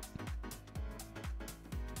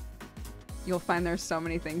 You'll find there's so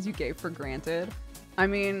many things you gave for granted. I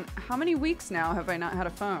mean, how many weeks now have I not had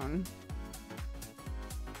a phone?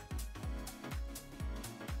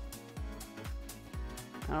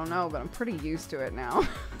 I don't know, but I'm pretty used to it now.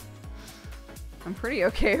 I'm pretty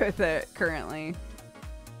okay with it currently.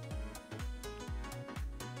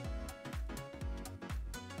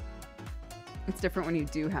 It's different when you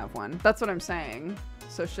do have one. That's what I'm saying.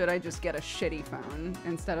 So should I just get a shitty phone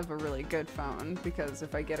instead of a really good phone? Because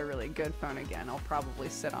if I get a really good phone again, I'll probably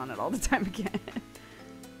sit on it all the time again.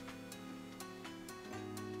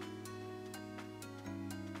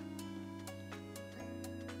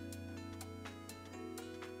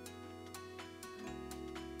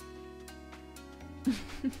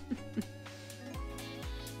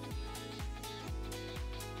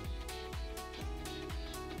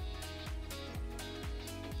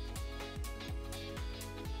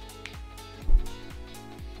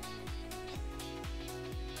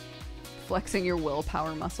 Flexing your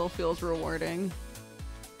willpower muscle feels rewarding.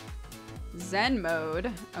 Zen mode.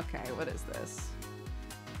 Okay, what is this?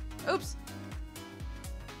 Oops.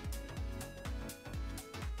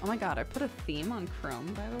 Oh my god, I put a theme on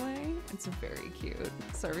Chrome, by the way. It's very cute.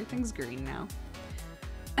 So everything's green now.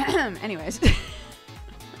 Anyways.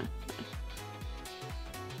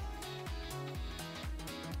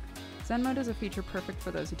 Zen mode is a feature perfect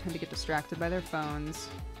for those who tend to get distracted by their phones.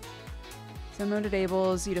 Zen mode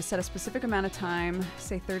enables you to set a specific amount of time,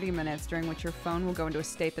 say 30 minutes, during which your phone will go into a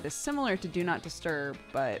state that is similar to Do Not Disturb,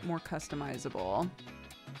 but more customizable.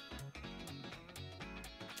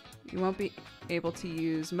 You won't be able to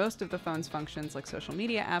use most of the phone's functions like social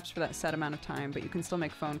media apps for that set amount of time, but you can still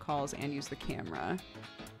make phone calls and use the camera.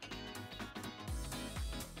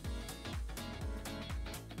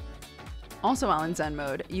 Also, while in Zen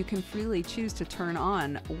mode, you can freely choose to turn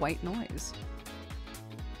on white noise.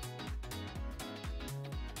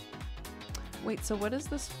 Wait, so what is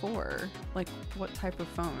this for? Like, what type of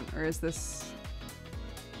phone? Or is this...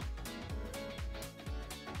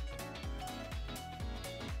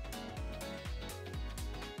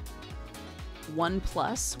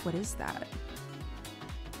 OnePlus? What is that?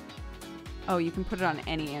 Oh, you can put it on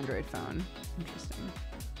any Android phone. Interesting.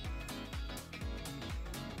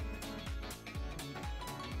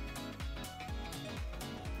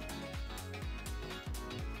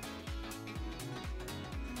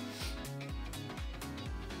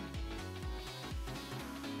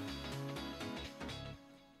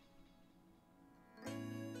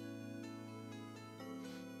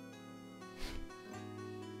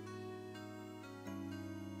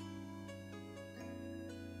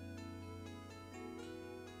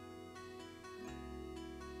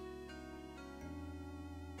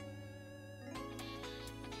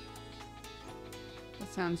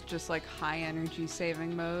 Sounds just like high energy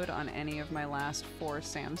saving mode on any of my last 4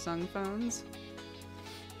 Samsung phones.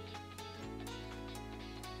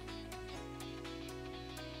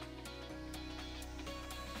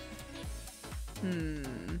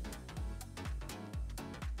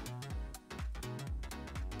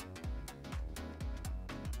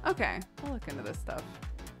 Okay, I'll look into this stuff.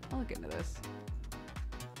 I'll look into this.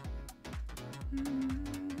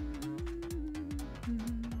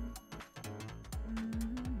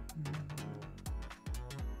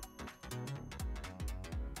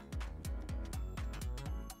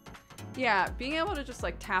 Yeah, being able to just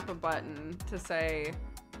like tap a button to say,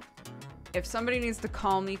 if somebody needs to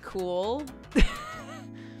call me cool,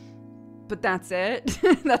 but that's it.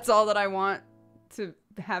 That's all that I want to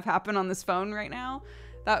have happen on this phone right now.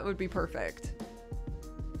 That would be perfect.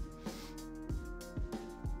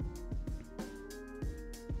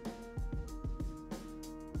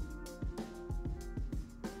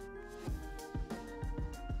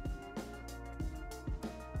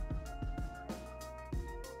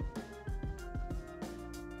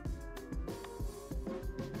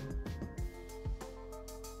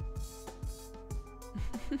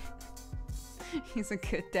 He's a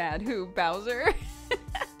good dad. Who? Bowser?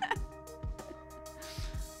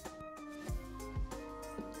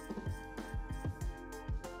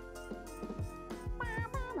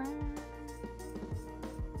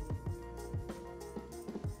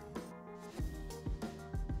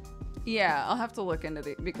 Yeah, I'll have to look into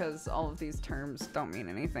the, because all of these terms don't mean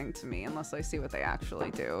anything to me unless I see what they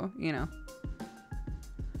actually do, you know?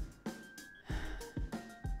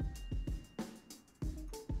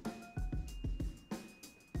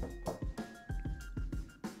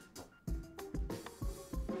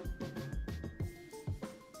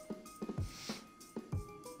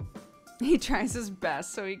 He tries his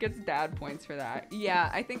best, so he gets dad points for that. Yeah,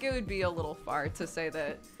 I think it would be a little far to say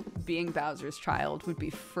that being Bowser's child would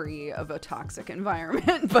be free of a toxic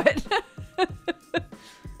environment, but I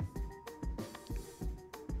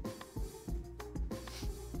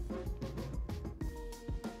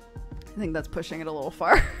think that's pushing it a little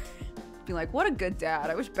far. Be like, what a good dad.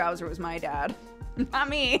 I wish Bowser was my dad. Not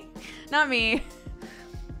me. Not me.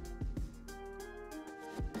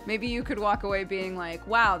 Maybe you could walk away being like,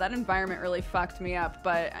 wow, that environment really fucked me up,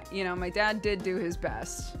 but, you know, my dad did do his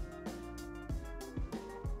best.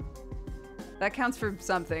 That counts for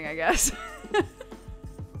something, I guess.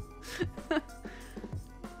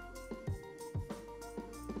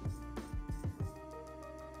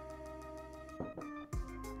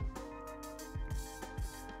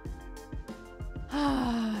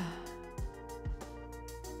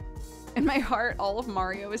 In my heart, all of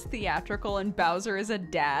Mario is theatrical and Bowser is a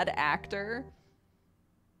dad actor.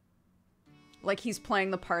 Like he's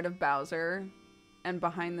playing the part of Bowser, and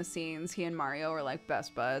behind the scenes, he and Mario are like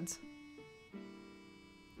best buds.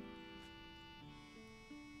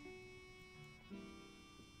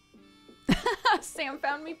 Sam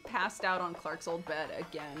found me passed out on Clark's old bed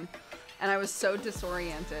again, and I was so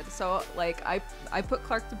disoriented. So like I put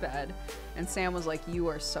Clark to bed, and Sam was like, you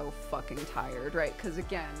are so fucking tired, right? Because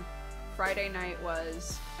again, Friday night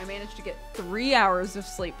was, I managed to get 3 hours of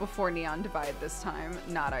sleep before Neon Divide this time.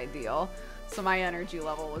 Not ideal. So my energy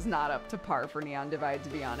level was not up to par for Neon Divide, to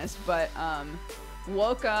be honest. But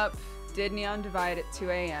woke up, did Neon Divide at 2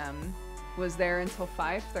 a.m., was there until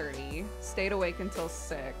 5:30, stayed awake until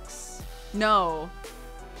 6. No.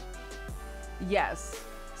 Yes.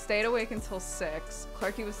 Stayed awake until 6.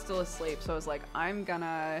 Clarky was still asleep, so I was like, I'm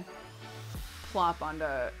gonna plop onto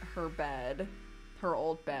her bed, her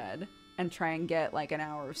old bed, and try and get like an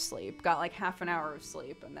hour of sleep. Got like half an hour of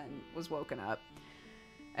sleep and then was woken up.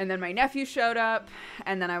 And then my nephew showed up,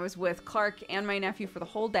 and then I was with Clark and my nephew for the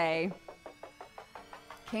whole day.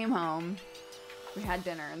 Came home. We had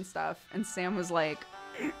dinner and stuff, and Sam was like,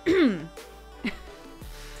 when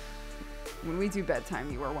we do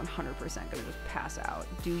bedtime, you are 100% gonna just pass out.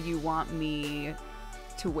 Do you want me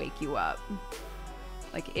to wake you up?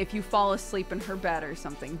 Like, if you fall asleep in her bed or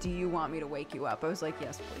something, do you want me to wake you up? I was like,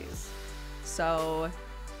 yes, please. So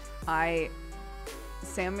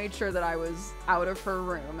Sam made sure that I was out of her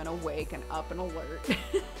room and awake and up and alert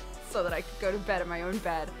so that I could go to bed in my own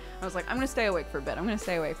bed. I was like, I'm gonna stay awake for a bit. I'm gonna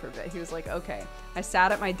stay awake for a bit. He was like, okay. I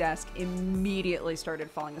sat at my desk, immediately started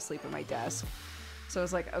falling asleep at my desk. So I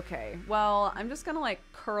was like, okay, well, I'm just gonna like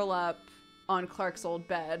curl up on Clark's old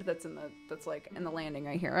bed that's like in the landing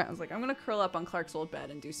right here. I was like, I'm gonna curl up on Clark's old bed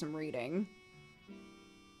and do some reading.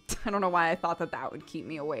 I don't know why I thought that that would keep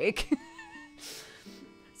me awake.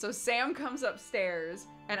 So Sam comes upstairs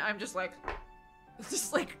and I'm just like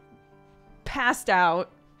passed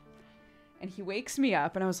out, and he wakes me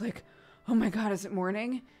up and I was like, oh my God, is it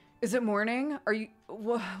morning? Is it morning? Are you,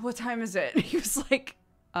 what time is it? He was like,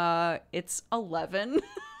 it's 11.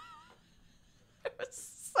 I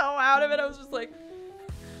was so out of it. I was just like,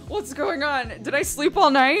 what's going on? Did I sleep all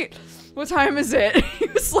night? What time is it? He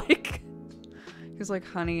was like,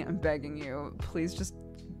 honey, I'm begging you, please just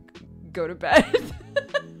go to bed.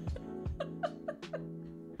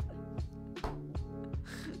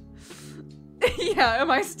 Yeah, am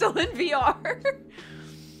I still in VR?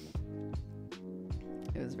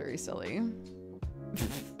 It was very silly.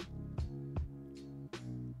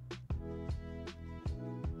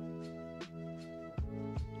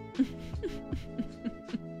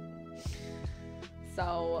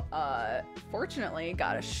 So, fortunately,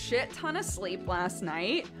 got a shit ton of sleep last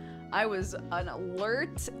night. I was an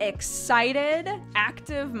alert, excited,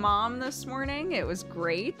 active mom this morning. It was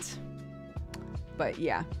great. But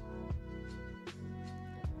yeah.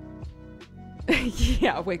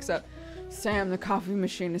 Yeah, wakes up. Sam, the coffee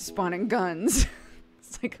machine is spawning guns.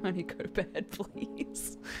 It's like, honey, go to bed,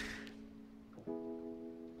 please.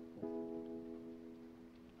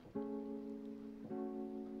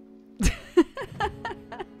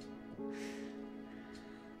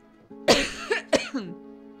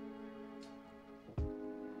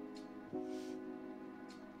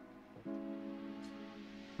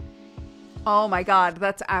 Oh my God,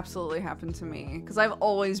 that's absolutely happened to me. Because I've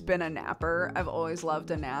always been a napper. I've always loved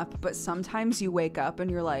a nap. But sometimes you wake up and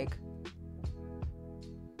you're like,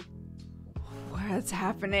 what's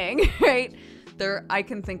happening? Right? I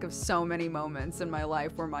can think of so many moments in my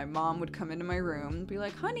life where my mom would come into my room and be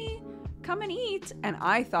like, honey, come and eat. And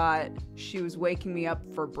I thought she was waking me up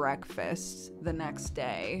for breakfast the next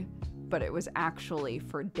day. But it was actually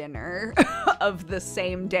for dinner of the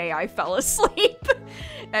same day I fell asleep.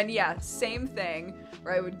 And yeah, same thing,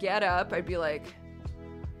 where I would get up, I'd be like,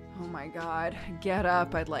 oh my God, get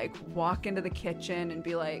up. I'd like walk into the kitchen and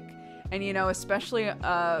be like, and you know, especially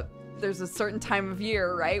there's a certain time of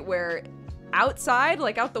year, right, where outside,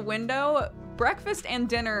 like out the window, breakfast and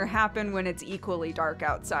dinner happen when it's equally dark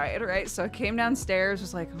outside, right? So I came downstairs,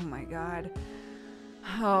 was like, oh my God.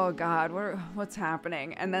 Oh God, what's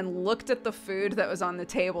happening? And then looked at the food that was on the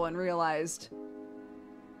table and realized,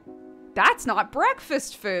 that's not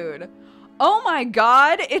breakfast food. Oh my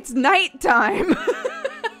God, it's nighttime.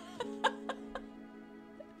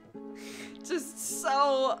 Just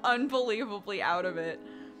so unbelievably out of it.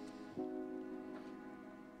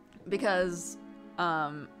 Because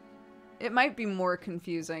it might be more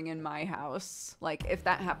confusing in my house. Like if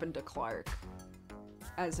that happened to Clark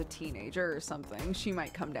as a teenager or something, she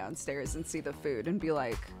might come downstairs and see the food and be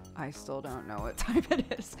like, I still don't know what time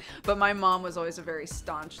it is. But my mom was always a very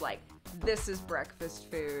staunch, like, this is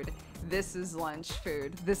breakfast food, this is lunch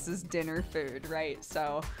food, this is dinner food, right?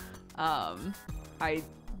 So, yeah,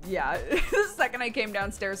 the second I came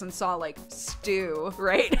downstairs and saw, like, stew,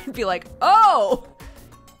 right? I'd be like, oh,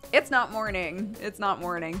 it's not morning. It's not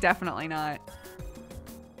morning. Definitely not.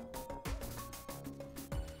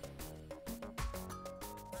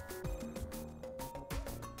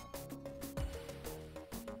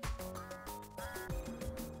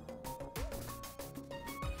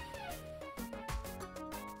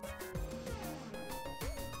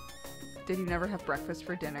 Did you never have breakfast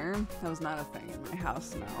for dinner? That was not a thing in my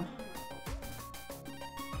house, no.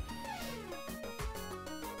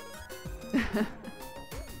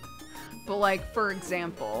 But like, for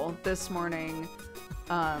example, this morning,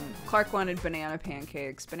 Clark wanted banana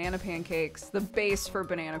pancakes. Banana pancakes, the base for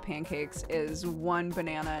banana pancakes is 1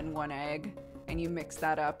 banana and 1 egg. And you mix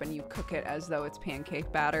that up and you cook it as though it's pancake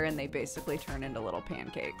batter, and they basically turn into little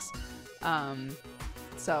pancakes.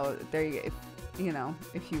 So there you go. You know,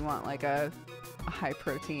 if you want like a high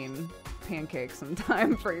protein pancake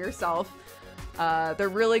sometime for yourself, they're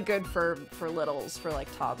really good for littles, for like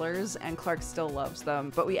toddlers, and Clark still loves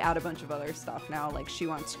them, but we add a bunch of other stuff now. Like she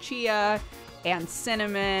wants chia and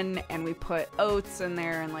cinnamon, and we put oats in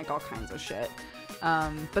there and like all kinds of shit.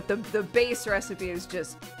 But the base recipe is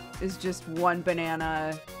just 1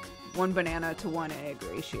 banana to 1 egg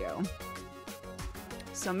ratio.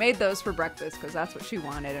 So made those for breakfast because that's what she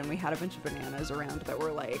wanted, and we had a bunch of bananas around that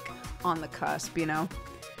were like on the cusp, you know?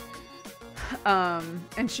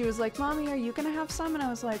 And she was like, Mommy, are you gonna have some? And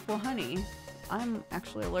I was like, well, honey, I'm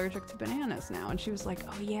actually allergic to bananas now. And she was like,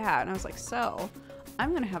 oh yeah. And I was like, so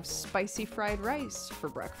I'm gonna have spicy fried rice for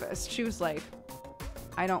breakfast. She was like,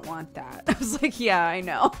 I don't want that. I was like, yeah, I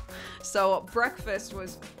know. So breakfast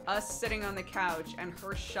was us sitting on the couch and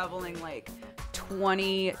her shoveling like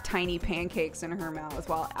 20 tiny pancakes in her mouth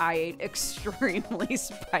while I ate extremely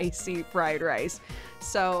spicy fried rice.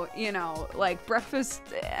 So, you know, like breakfast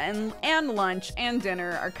and lunch and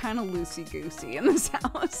dinner are kind of loosey-goosey in this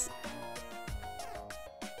house.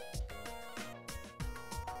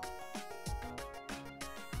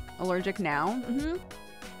 Allergic now? Mm-hmm.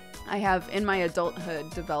 I have, in my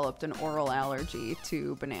adulthood, developed an oral allergy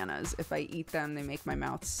to bananas. If I eat them, they make my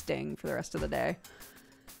mouth sting for the rest of the day.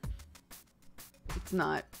 It's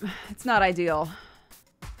not ideal.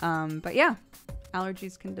 But yeah,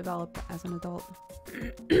 allergies can develop as an adult.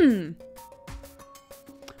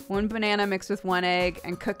 1 banana mixed with 1 egg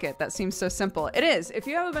and cook it. That seems so simple. It is. If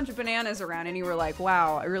you have a bunch of bananas around and you were like,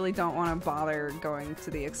 wow, I really don't want to bother going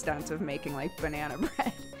to the extent of making like banana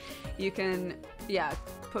bread. You can, yeah,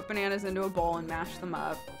 put bananas into a bowl and mash them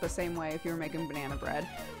up the same way if you were making banana bread.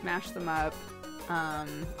 Mash them up.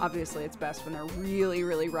 Obviously it's best when they're really,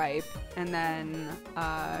 really ripe. And then,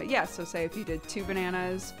 yeah, so say if you did 2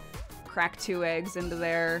 bananas, crack 2 eggs into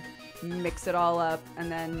there, mix it all up,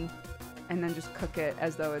 and then just cook it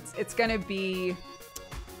as though it's gonna be,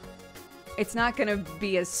 it's not gonna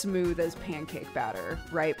be as smooth as pancake batter,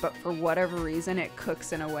 right? But for whatever reason, it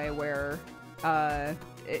cooks in a way where,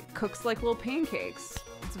 it cooks like little pancakes.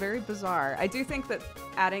 It's very bizarre. I do think that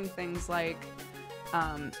adding things like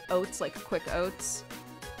oats, like quick oats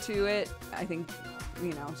to it, I think,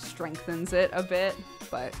 you know, strengthens it a bit,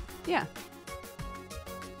 but yeah.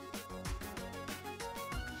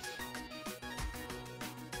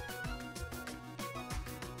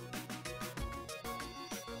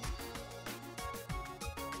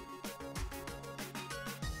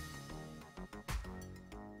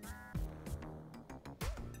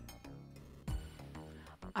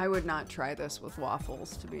 I would not try this with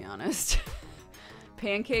waffles, to be honest.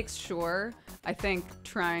 Pancakes, sure. I think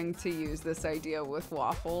trying to use this idea with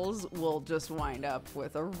waffles will just wind up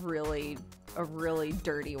with a really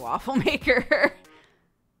dirty waffle maker.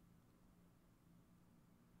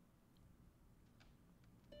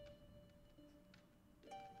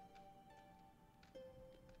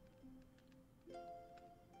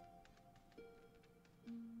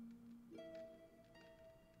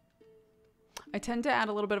 I tend to add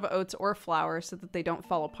a little bit of oats or flour so that they don't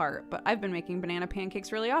fall apart, but I've been making banana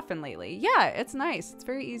pancakes really often lately. Yeah, it's nice. It's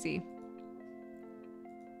very easy.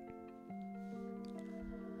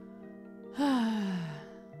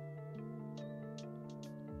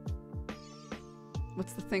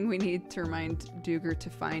 What's the thing we need to remind Dooger to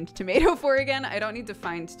find Tomato for again? I don't need to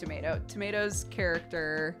find Tomato. Tomato's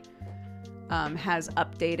character has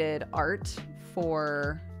updated art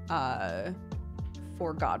for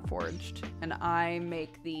Godforged, and I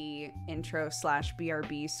make the intro /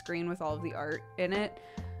 BRB screen with all of the art in it.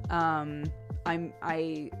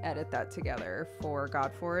 I edit that together for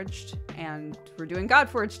Godforged, and we're doing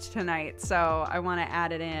Godforged tonight, so I want to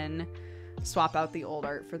add it in, swap out the old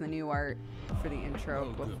art for the new art for the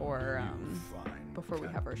intro before we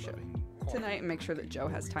have our show tonight, and make sure that Joe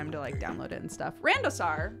has time to like download it and stuff.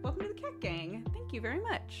 Randosar, welcome to the Cat Gang. Thank you very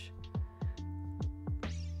much.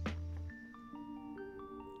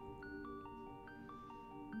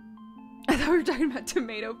 I thought we were talking about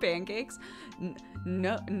tomato pancakes.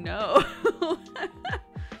 No.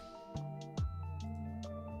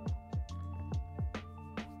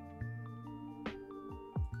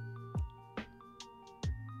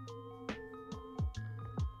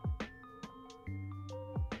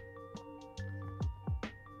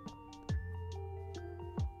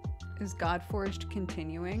 Is Godforged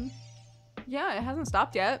continuing? Yeah, it hasn't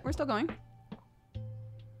stopped yet. We're still going.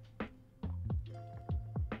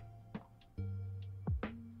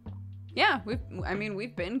 Yeah,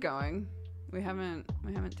 we've been going. We haven't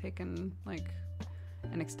taken like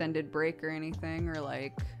an extended break or anything, or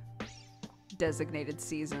like designated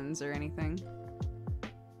seasons or anything.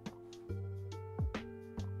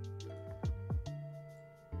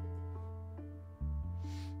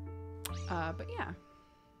 But yeah,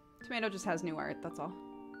 Tomato just has new art, that's all.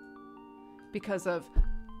 Because of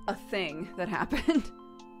a thing that happened.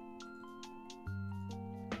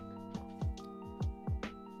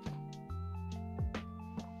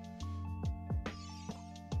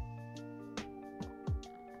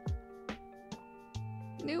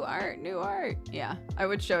 New art. Yeah, I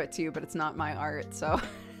would show it to you, but it's not my art, so.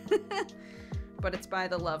 But it's by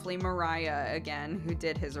the lovely Mariah again, who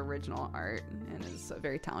did his original art and is a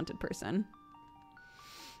very talented person.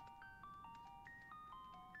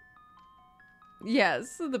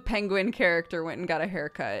 Yes, the penguin character went and got a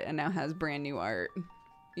haircut and now has brand new art.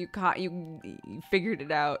 You figured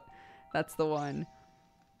it out. That's the one.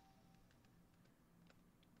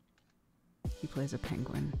 He plays a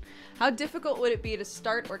penguin. How difficult would it be to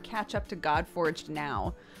start or catch up to Godforged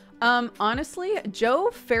now? Honestly,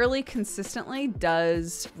 Joe fairly consistently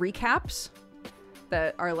does recaps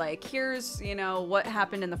that are like, here's, you know, what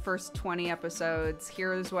happened in the first 20 episodes.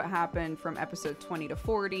 Here's what happened from episode 20 to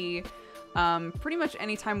 40. Pretty much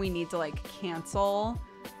anytime we need to like cancel,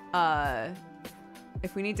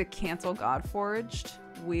 if we need to cancel Godforged,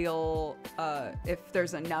 we'll, if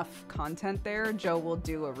there's enough content there, Joe will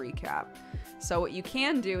do a recap. So what you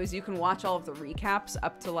can do is you can watch all of the recaps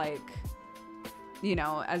up to like, you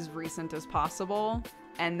know, as recent as possible,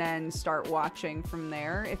 and then start watching from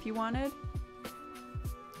there if you wanted.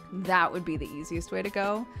 That would be the easiest way to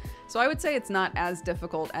go. So I would say it's not as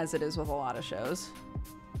difficult as it is with a lot of shows.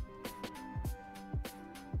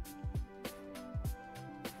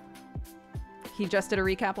 He just did a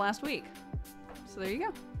recap last week. So there you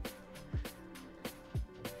go.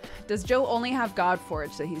 Does Joe only have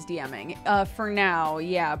Godforged that he's DMing? For now,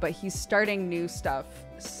 yeah, but he's starting new stuff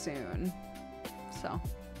soon. So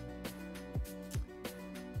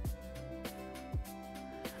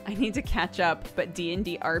I need to catch up, but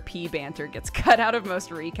D&D RP banter gets cut out of most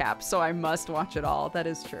recaps, so I must watch it all. That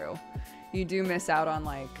is true. You do miss out on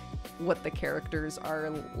like what the characters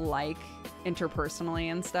are like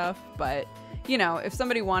interpersonally and stuff, but you know, if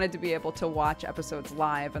somebody wanted to be able to watch episodes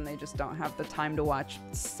live and they just don't have the time to watch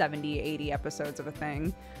 70, 80 episodes of a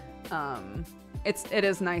thing, it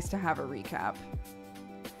is nice to have a recap.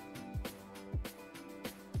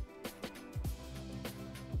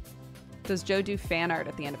 Does Joe do fan art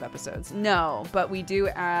at the end of episodes? No, but we do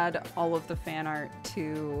add all of the fan art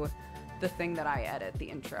to the thing that I edit, the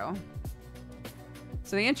intro.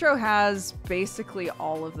 So the intro has basically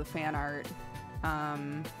all of the fan art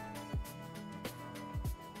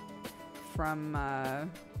from,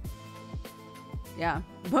 yeah,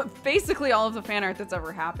 but basically all of the fan art that's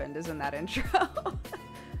ever happened is in that intro.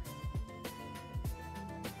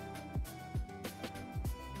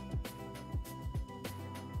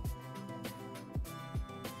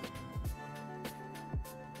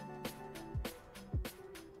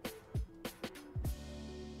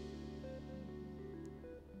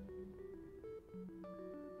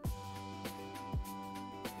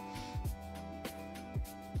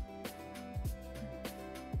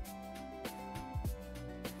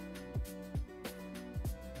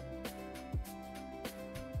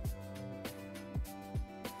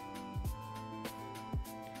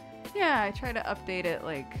 Yeah, I try to update it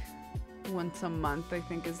like once a month, I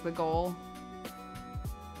think is the goal.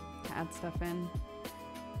 To add stuff in.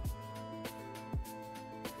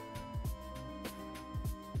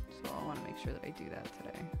 So I want to make sure that I do that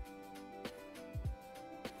today.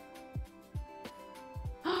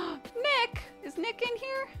 Nick! Is Nick in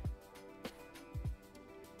here?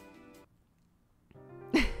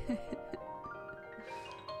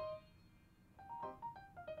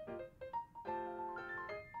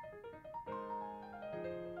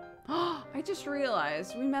 I just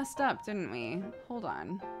realized we messed up, didn't we? Hold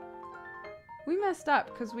on. We messed up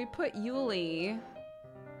because we put Yuli.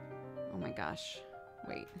 Oh my gosh.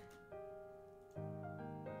 Wait.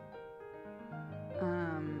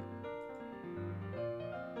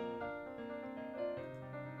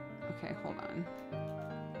 Okay, hold on.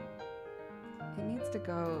 It needs to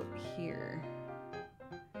go here.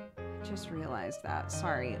 I just realized that.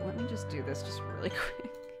 Sorry. Let me just do this just really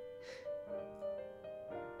quick.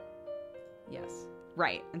 Yes.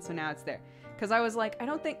 Right. And so now it's there. Because I was like, I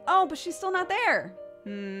don't think... Oh, but she's still not there.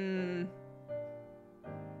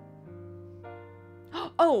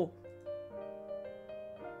 Oh!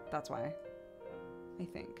 That's why. I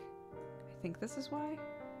think. I think this is why.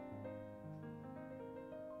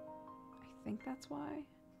 I think that's why.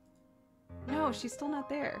 No, she's still not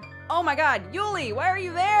there. Oh my god! Yuli! Why are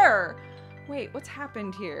you there? Wait, what's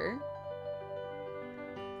happened here?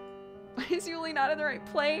 Why is Yuli not in the right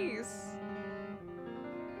place?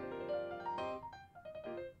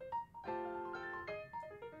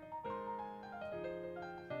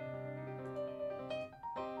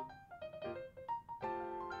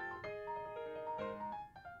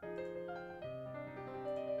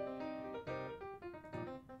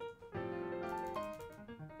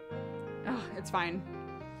 It's fine.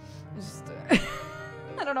 It's just,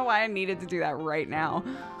 I don't know why I needed to do that right now.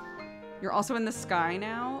 You're also in the sky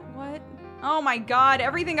now? What? Oh my god,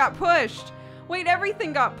 everything got pushed. Wait,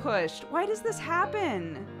 everything got pushed. Why does this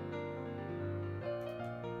happen?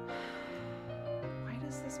 Why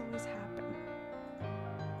does this always happen?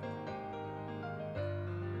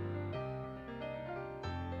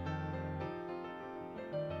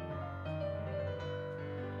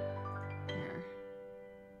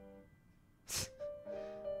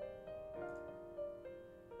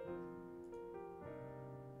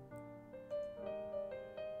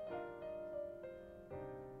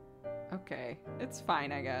 Okay. It's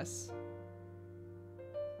fine, I guess.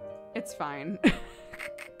 It's fine. I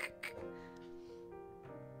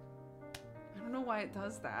don't know why it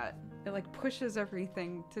does that. It like pushes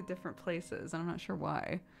everything to different places. I'm not sure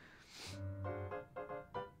why.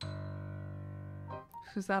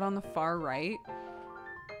 Who's that on the far right?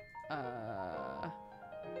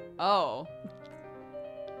 Oh.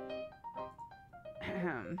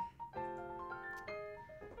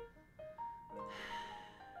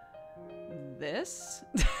 This?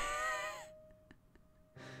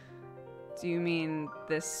 Do you mean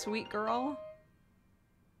this sweet girl?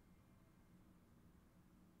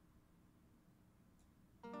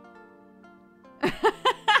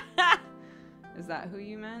 Is that who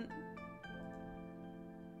you meant?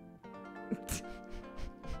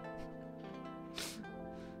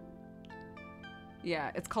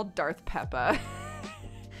 Yeah, it's called Darth Peppa.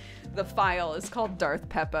 The file is called Darth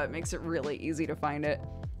Peppa. It makes it really easy to find it.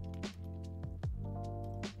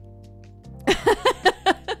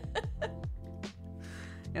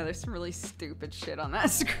 Yeah, there's some really stupid shit on that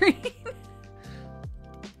screen.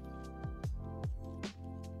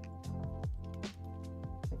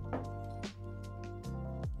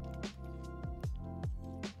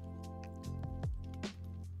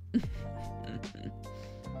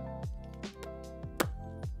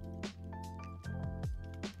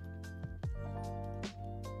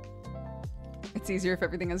 It's easier if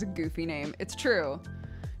everything has a goofy name. It's true.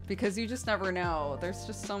 Because you just never know. There's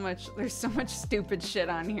so much stupid shit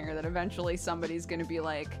on here that eventually somebody's gonna be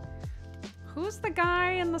like, who's the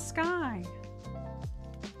guy in the sky?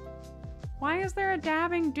 Why is there a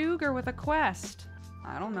dabbing Dooger with a quest?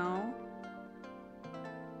 I don't know.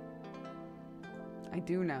 I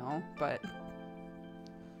do know, but...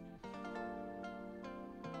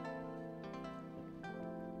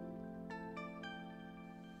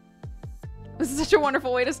 This is such a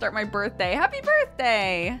wonderful way to start my birthday. Happy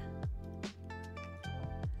birthday!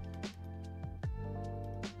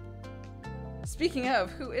 Speaking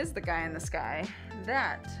of, who is the guy in the sky?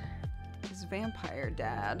 That is Vampire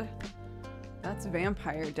Dad. That's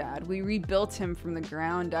Vampire Dad. We rebuilt him from the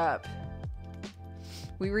ground up.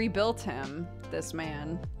 We rebuilt him, this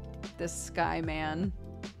man. This sky man.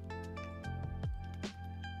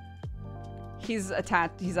 He's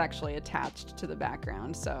actually attached to the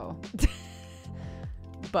background, so...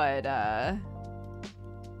 But,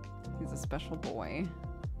 he's a special boy.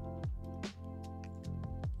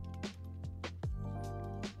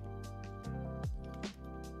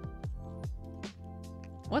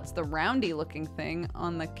 What's the roundy looking thing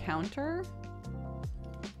on the counter?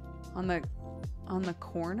 On the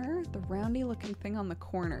corner? The roundy looking thing on the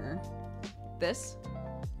corner. This?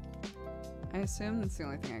 I assume that's the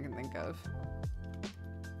only thing I can think of.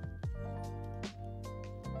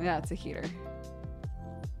 Yeah, it's a heater.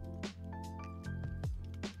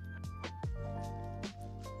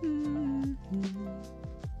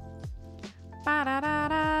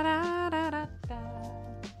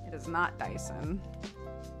 It is not Dyson,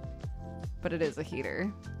 but it is a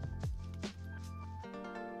heater.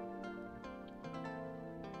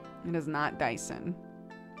 It is not Dyson,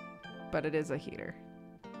 but it is a heater.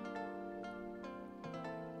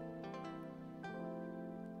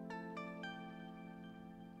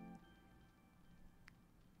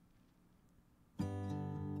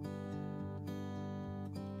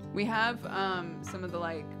 We have some of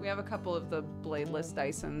the we have a couple of the bladeless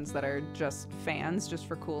Dysons that are just fans, just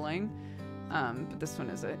for cooling. But this one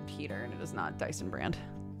is a heater and it is not Dyson brand.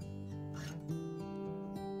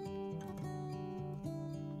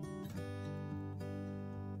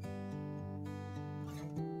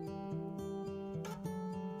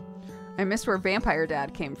 I missed where Vampire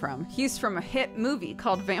Dad came from. He's from a hit movie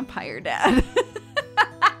called Vampire Dad.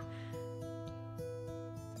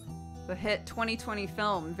 The hit 2020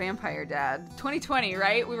 film, Vampire Dad. 2020,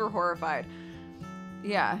 right? We were horrified.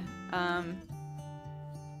 Yeah.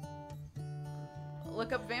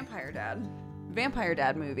 Look up Vampire Dad. Vampire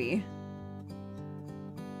Dad movie.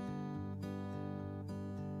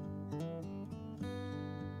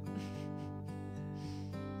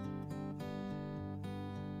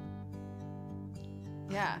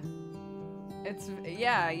 Yeah.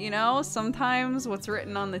 Yeah, you know, sometimes what's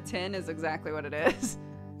written on the tin is exactly what it is.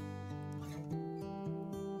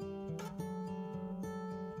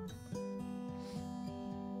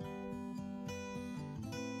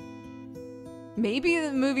 Maybe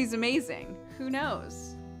the movie's amazing. Who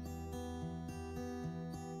knows?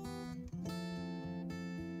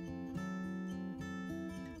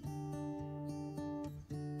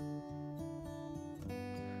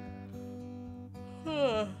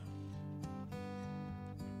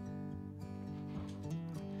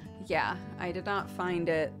 Yeah, I did not find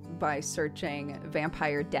it by searching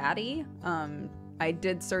Vampire Daddy. I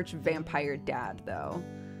did search Vampire Dad, though,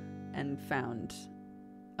 and found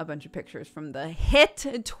a bunch of pictures from the hit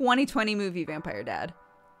 2020 movie Vampire Dad.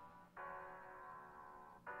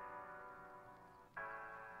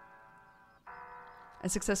 I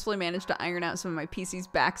successfully managed to iron out some of my PC's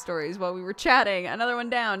backstories while we were chatting. Another one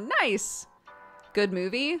down. Nice. Good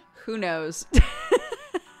movie? Who knows?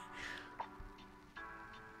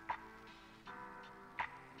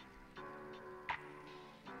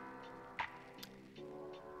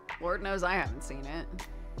 Lord knows I haven't seen it.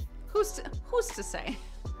 Who's to say?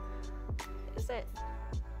 Is it?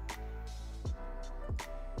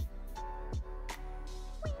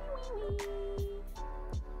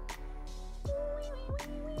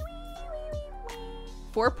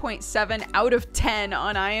 4.7 out of 10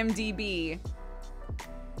 on IMDb.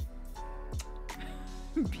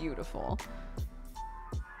 Beautiful.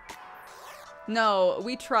 No,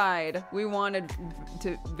 we tried. We wanted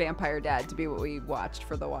Vampire Dad to be what we watched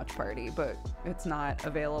for the watch party, but it's not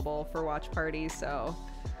available for watch party, so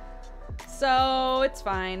it's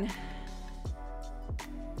fine.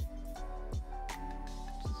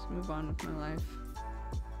 Just move on with my life.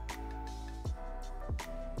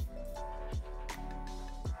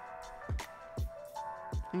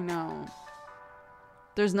 I know.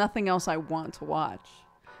 There's nothing else I want to watch.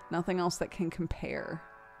 Nothing else that can compare.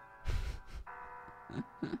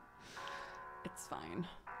 It's fine.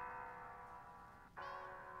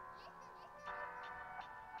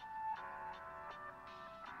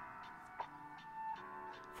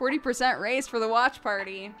 %, raise for the watch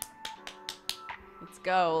party. Let's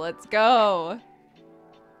go. Let's go.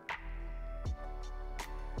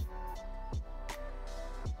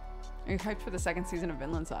 Are you hyped for the second season of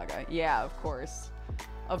Vinland Saga? Yeah, of course.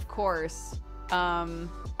 Of course.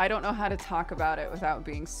 I don't know how to talk about it without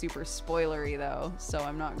being super spoilery though, so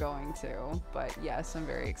I'm not going to. But yes, I'm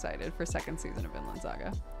very excited for second season of Vinland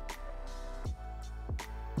Saga.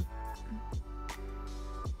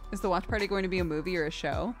 Is the watch party going to be a movie or a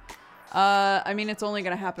show? I mean, it's only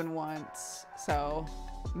gonna happen once, so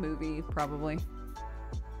movie probably.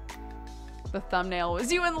 The thumbnail was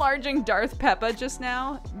you enlarging Darth Peppa just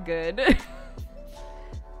now? Good.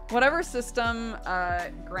 Whatever system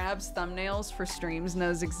grabs thumbnails for streams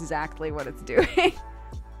knows exactly what it's doing.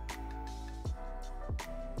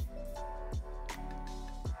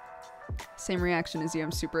 Same reaction as you.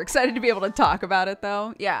 I'm super excited to be able to talk about it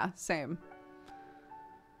though. Yeah, same.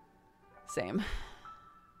 Same.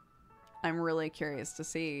 I'm really curious to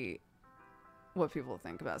see what people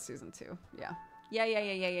think about season 2. Yeah.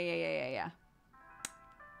 Yeah.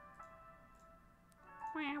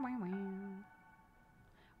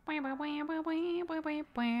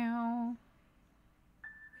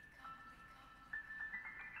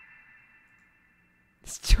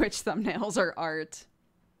 Twitch thumbnails are art.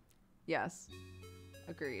 Yes.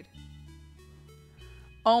 Agreed.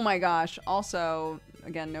 Oh my gosh. Also,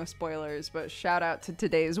 again, no spoilers, but shout out to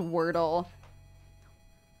today's Wordle.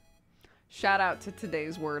 Shout out to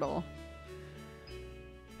today's Wordle.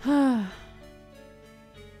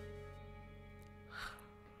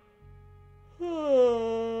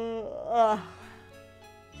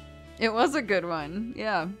 It was a good one,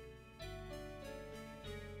 yeah.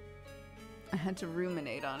 I had to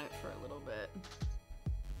ruminate on it for a little bit.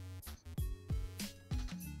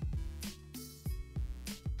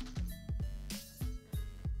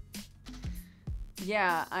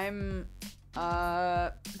 Yeah, I'm,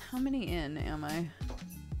 how many in am I?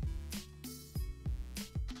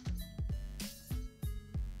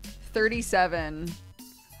 37.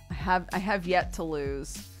 I have yet to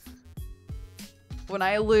lose. When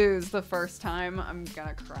I lose the first time, I'm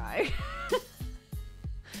gonna cry.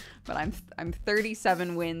 But I'm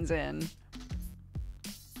 37 wins in.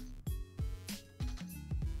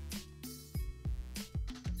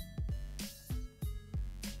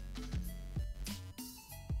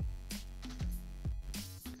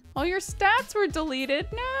 All your stats were deleted.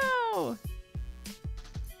 No.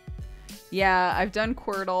 Yeah, I've done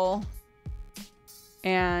Quirtle.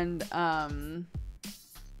 And oh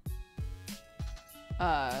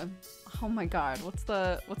my god, what's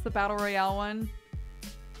the battle royale one?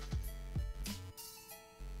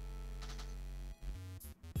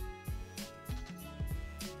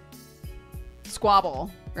 Squabble,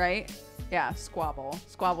 right? Yeah, Squabble.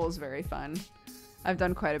 Squabble is very fun. I've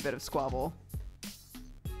done quite a bit of Squabble.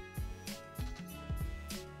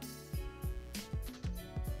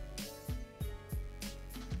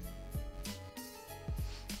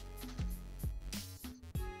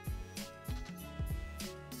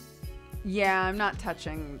 Yeah, I'm not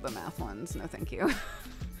touching the math ones. No, thank you.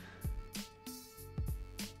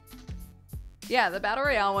 Yeah, the Battle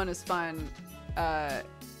Royale one is fun.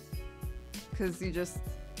 Because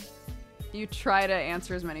you try to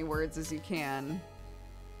answer as many words as you can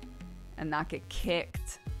and not get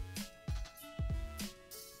kicked.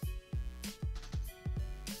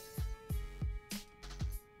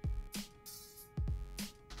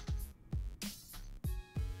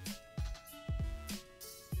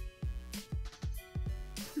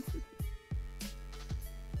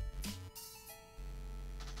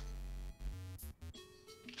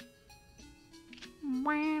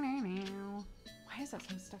 Why is that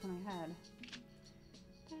so stuck in my head?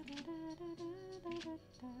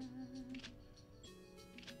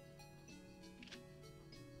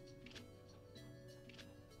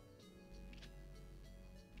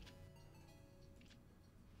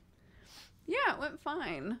 Yeah, it went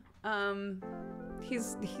fine.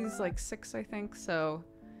 He's like 6, I think, so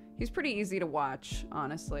he's pretty easy to watch,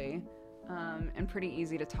 honestly, and pretty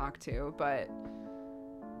easy to talk to, but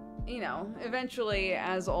you know, eventually,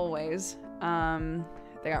 as always,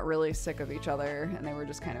 they got really sick of each other and they were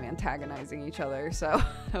just kind of antagonizing each other. So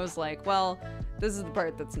I was like, well, this is the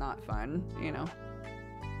part that's not fun, you know?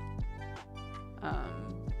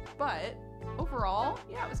 But overall,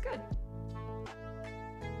 yeah, it was good.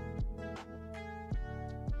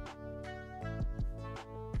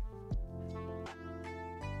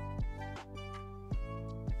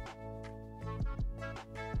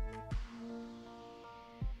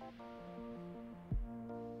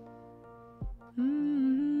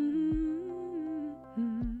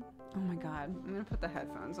 Oh my god, I'm gonna put the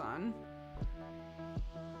headphones on.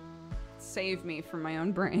 Save me from my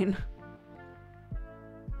own brain.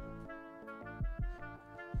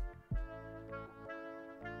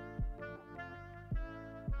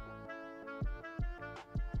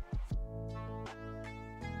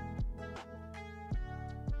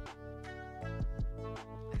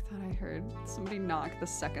 I heard somebody knock the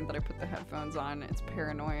second that I put the headphones on. It's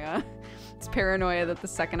paranoia. It's paranoia that the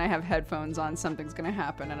second I have headphones on, something's gonna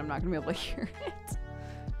happen and I'm not gonna be able to hear it.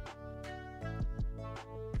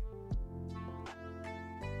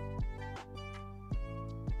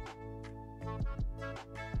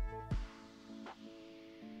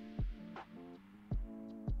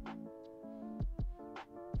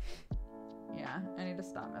 Yeah, I need to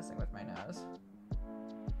stop messing with my nose.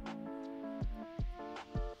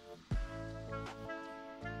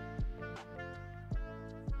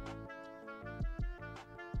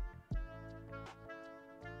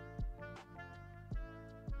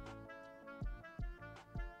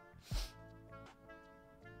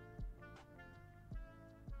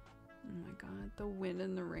 God, the wind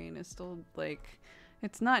and the rain is still, like,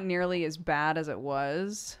 it's not nearly as bad as it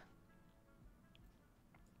was.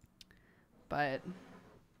 But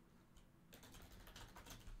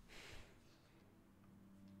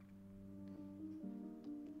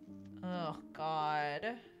oh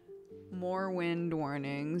God. More wind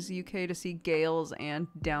warnings. UK to see gales and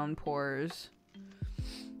downpours.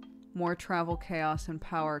 More travel chaos and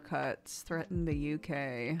power cuts threaten the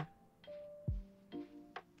UK.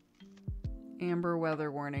 Amber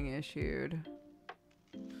weather warning issued.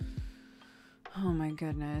 Oh my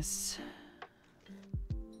goodness.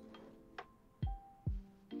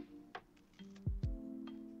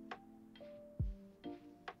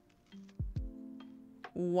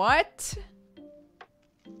 What?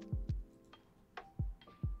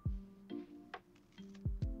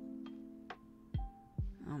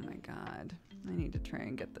 Oh my God. I need to try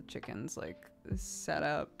and get the chickens like set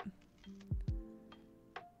up.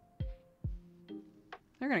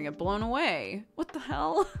 They're gonna get blown away. What the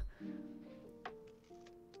hell?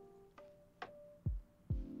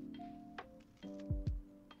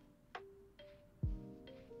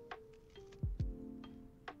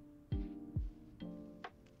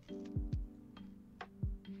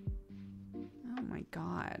 Oh my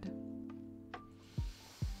God.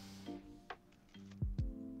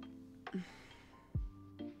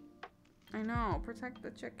 I know, protect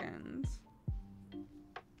the chickens.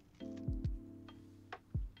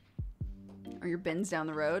 Are your bins down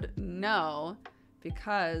the road? No,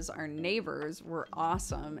 because our neighbors were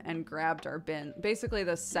awesome and grabbed our bin. Basically,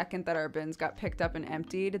 the second that our bins got picked up and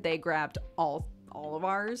emptied, they grabbed all of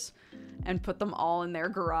ours and put them all in their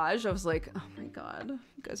garage. I was like, oh my God,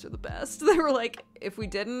 you guys are the best. They were like, if we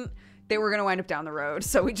didn't, they were gonna wind up down the road.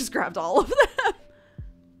 So we just grabbed all of them.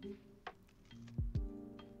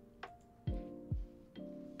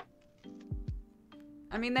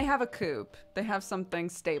 I mean, they have a coop. They have something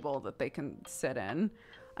stable that they can sit in.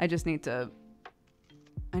 I just need to...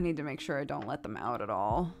 I need to make sure I don't let them out at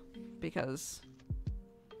all. Because...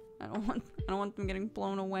 I don't want them getting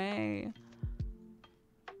blown away.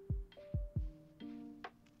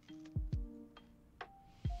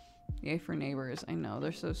 Yay for neighbors. I know,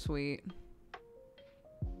 they're so sweet.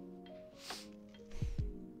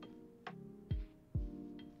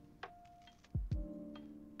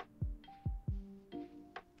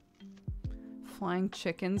 Flying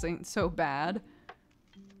chickens ain't so bad.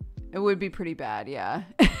 It would be pretty bad, yeah.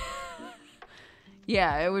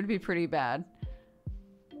 Yeah, it would be pretty bad.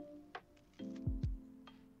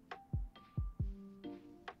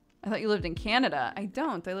 I thought you lived in Canada. I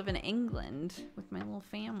don't. I live in England with my little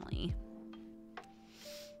family.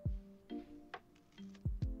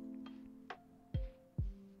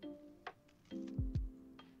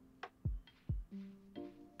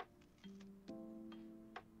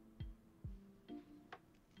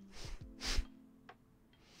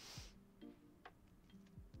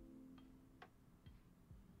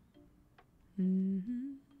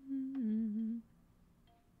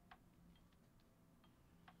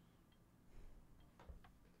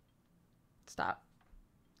 Stop.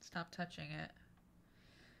 Stop touching it.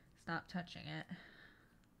 Stop touching it.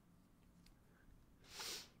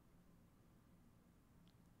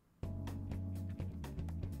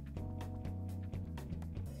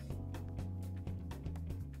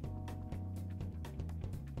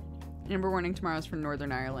 Amber warning tomorrow's from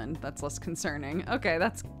Northern Ireland. That's less concerning. Okay,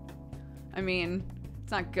 that's... I mean,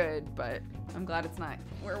 it's not good, but I'm glad it's not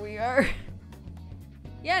where we are.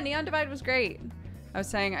 Yeah, Neon Divide was great. I was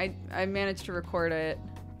saying I managed to record it.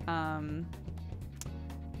 I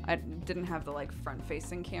didn't have the like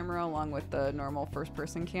front-facing camera along with the normal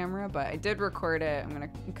first-person camera, but I did record it. I'm gonna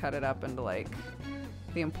cut it up into like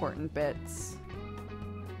the important bits.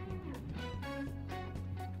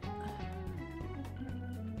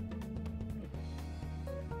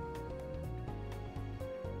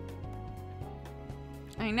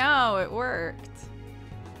 I know, it worked.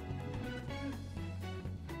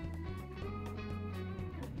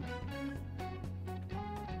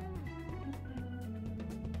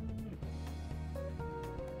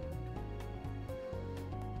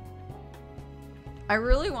 I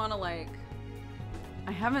really want to like,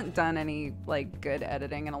 I haven't done any like good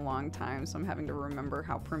editing in a long time, so I'm having to remember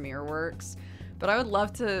how Premiere works. But I would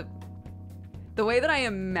love to, the way that I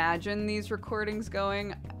imagine these recordings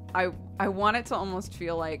going, I want it to almost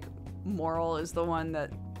feel like Moral is the one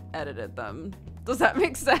that edited them. Does that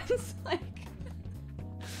make sense?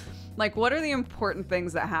 Like what are the important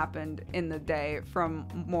things that happened in the day from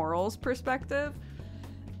Moral's perspective?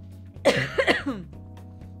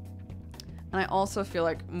 And I also feel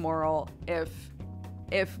like Moral, if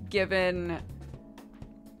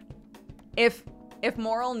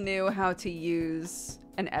Moral knew how to use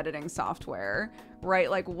an editing software,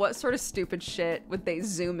 right? Like what sort of stupid shit would they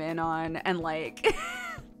zoom in on and like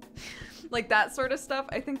like that sort of stuff?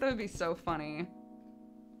 I think that would be so funny.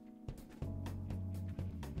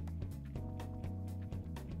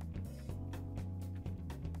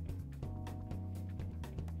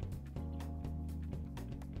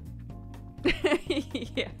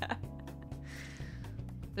 Yeah.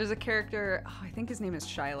 There's a character, oh, I think his name is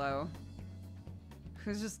Shiloh,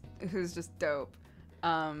 who's just dope.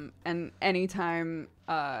 And anytime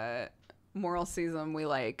Moral sees him, we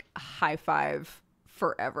like high five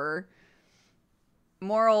forever.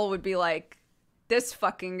 Moral would be like, this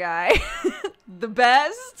fucking guy, the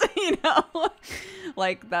best, you know?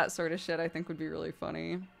 Like that sort of shit I think would be really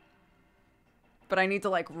funny. But I need to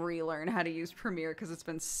like relearn how to use Premiere because it's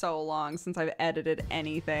been so long since I've edited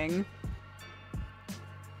anything.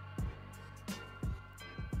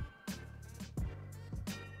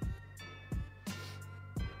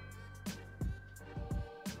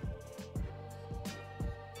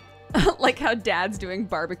 Like how dad's doing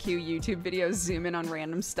barbecue YouTube videos, zoom in on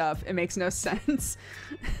random stuff. It makes no sense.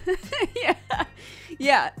 Yeah.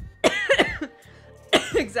 Yeah.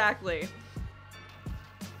 Exactly.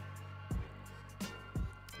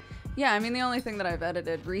 Yeah, I mean, the only thing that I've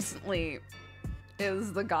edited recently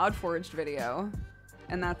is the Godforged video.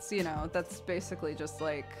 And that's, you know, that's basically just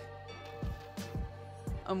like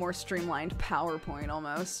a more streamlined PowerPoint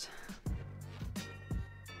almost.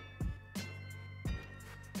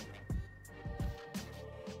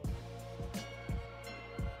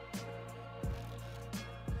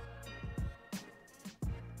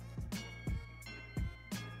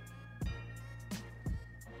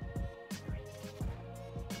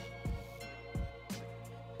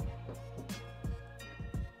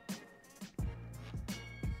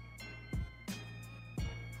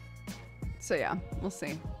 So yeah, we'll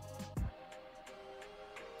see.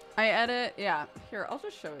 I edit, yeah. Here, I'll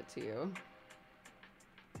just show it to you.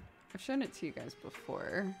 I've shown it to you guys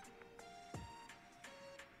before.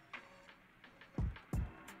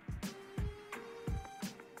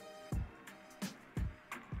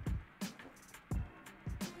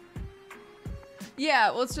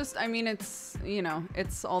 Yeah, well, it's just, I mean, it's, you know,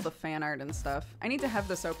 it's all the fan art and stuff. I need to have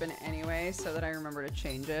this open anyway so that I remember to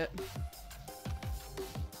change it.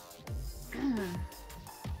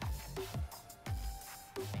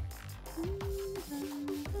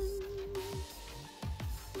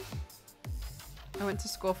 I went to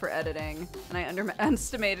school for editing, and I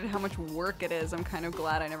underestimated how much work it is. I'm kind of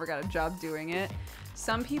glad I never got a job doing it.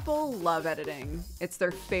 Some people love editing. It's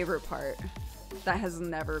their favorite part. That has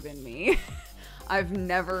never been me. I've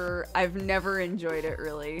never enjoyed it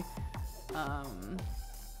really.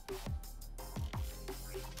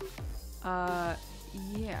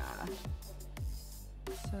 Yeah.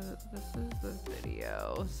 So this is the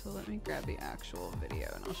video. So let me grab the actual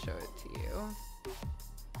video and I'll show it to you.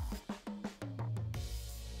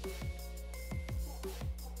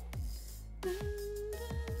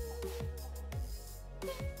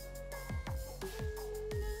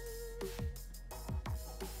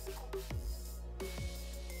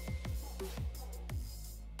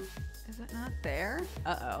 Is it not there?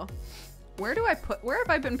 Uh-oh. Where have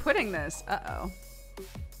I been putting this? Uh-oh.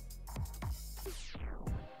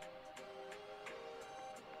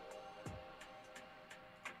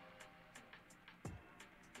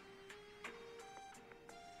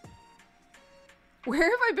 Where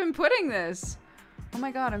have I been putting this? Oh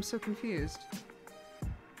my god, I'm so confused.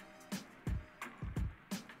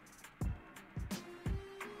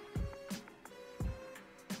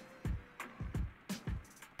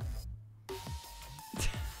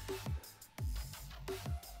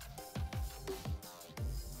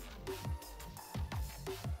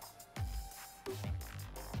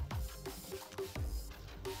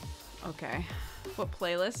 Okay. What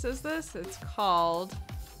playlist is this? It's called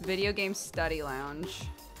Video Game Study Lounge.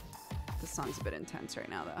 This song's a bit intense right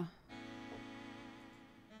now, though.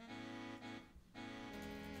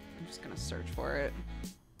 I'm just gonna search for it.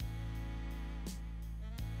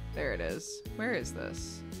 There it is. Where is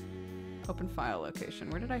this? Open file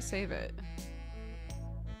location. Where did I save it?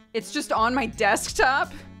 It's just on my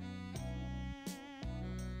desktop?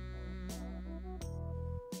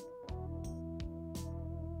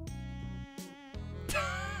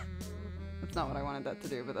 That's not what I wanted that to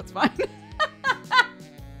do, but that's fine.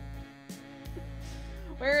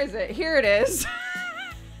 Where is it? Here it is.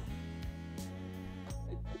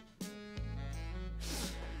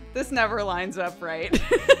 This never lines up right,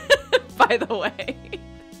 by the way.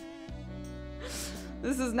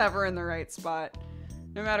 This is never in the right spot,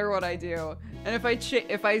 no matter what I do. And if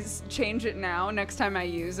I change it now, next time I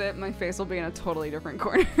use it, my face will be in a totally different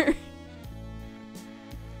corner.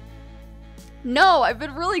 No, I've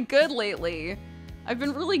been really good lately.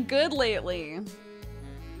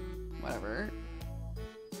 Whatever.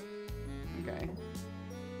 Okay.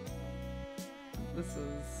 This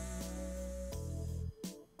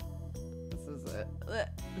is it.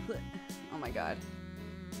 Oh my god.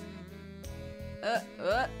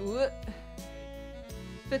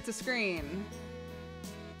 Fit to screen.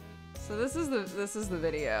 So this is the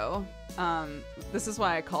video. This is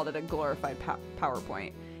why I called it a glorified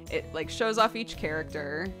PowerPoint. It like shows off each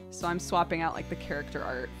character. So I'm swapping out like the character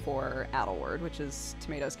art for Adelward, which is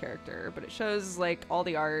Tomato's character, but it shows like all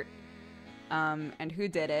the art, and who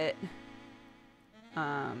did it.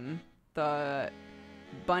 The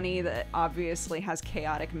bunny that obviously has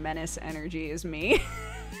chaotic menace energy is me.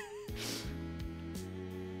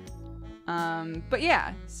 But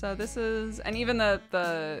yeah, so this is, and even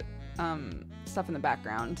the stuff in the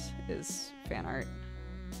background is fan art,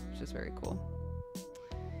 which is very cool.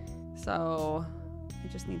 So I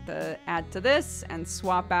just need to add to this and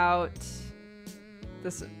swap out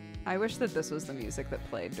this. I wish that this was the music that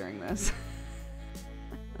played during this.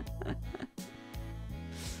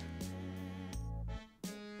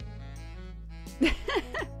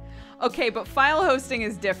 Okay, but file hosting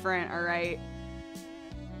is different, all right?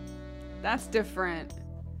 That's different.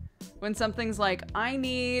 When something's like, I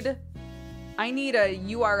need a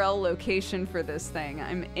URL location for this thing,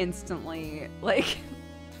 I'm instantly like,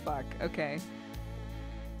 fuck, okay.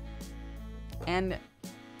 And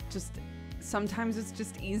just, sometimes it's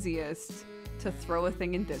just easiest to throw a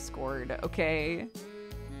thing in Discord, okay?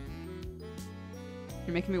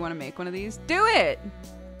 You're making me want to make one of these? Do it!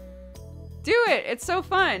 Do it! It's so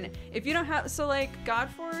fun! If you don't have, so like,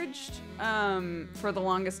 Godforged, for the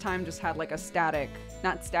longest time just had like a static,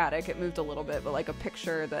 not static, it moved a little bit, but like a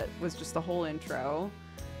picture that was just the whole intro.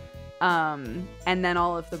 And then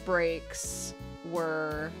all of the breaks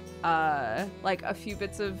were, like a few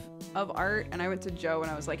bits of art, and I went to Joe and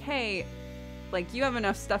I was like, hey, like, you have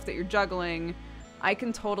enough stuff that you're juggling, I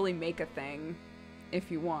can totally make a thing if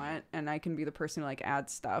you want, and I can be the person who like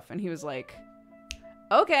adds stuff. And he was like,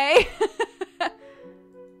 okay.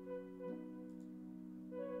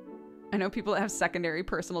 I know people that have secondary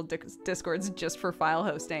personal Discords just for file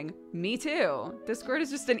hosting. Me too. Discord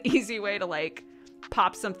is just an easy way to like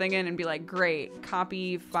pop something in and be like, great,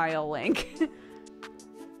 copy file link.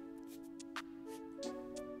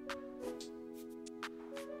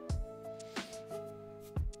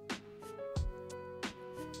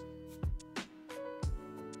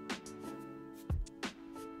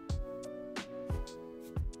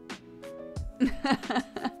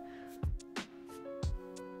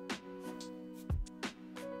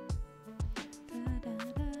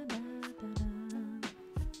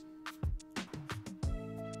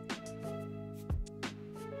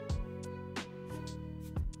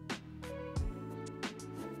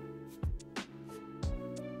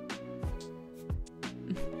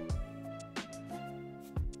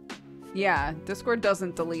 Yeah, Discord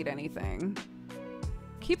doesn't delete anything.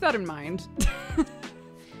 Keep that in mind.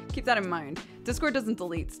 Keep that in mind. Discord doesn't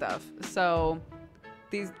delete stuff. So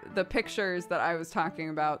the pictures that I was talking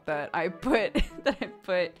about that I put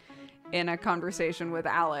in a conversation with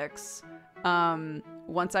Alex,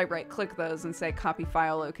 once I right click those and say copy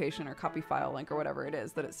file location or copy file link or whatever it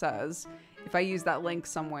is that it says, if I use that link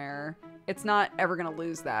somewhere, it's not ever gonna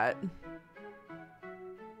lose that.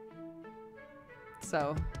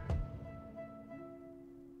 So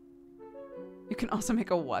you can also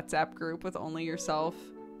make a WhatsApp group with only yourself,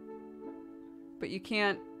 but you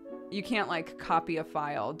can't like copy a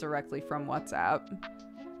file directly from WhatsApp.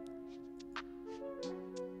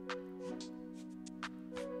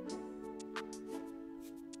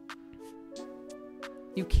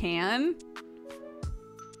 You can?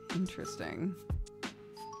 Interesting.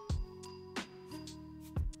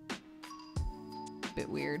 Bit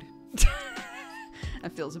weird.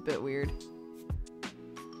 That feels a bit weird.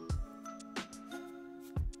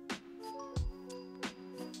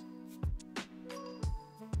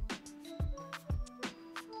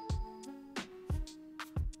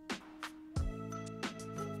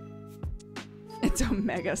 It's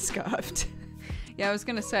Omega scuffed. Yeah, I was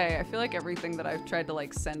gonna say, I feel like everything that I've tried to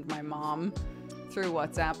like send my mom through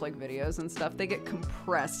WhatsApp, like videos and stuff, they get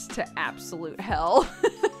compressed to absolute hell.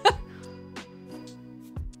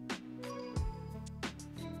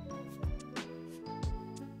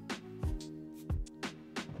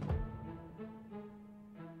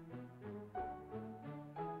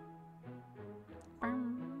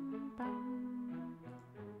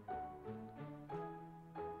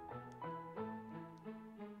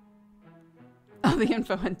 The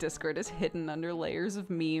info on Discord is hidden under layers of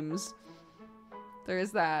memes. There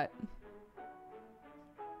is that.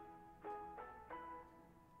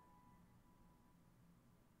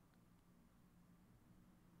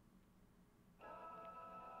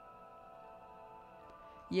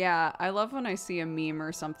 Yeah, I love when I see a meme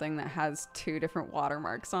or something that has 2 different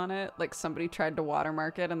watermarks on it. Like somebody tried to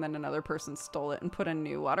watermark it and then another person stole it and put a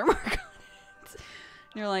new watermark on it. And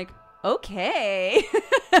you're like, okay.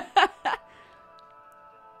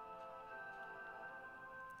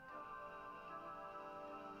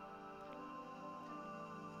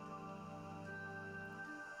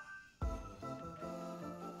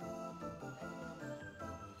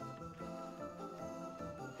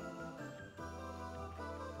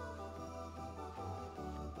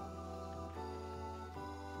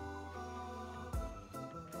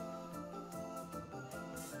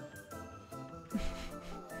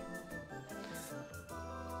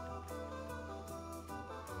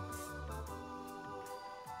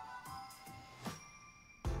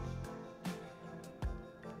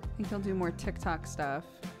 I think he'll do more TikTok stuff.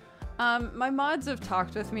 My mods have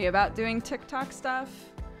talked with me about doing TikTok stuff.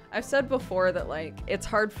 I've said before that like it's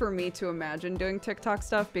hard for me to imagine doing TikTok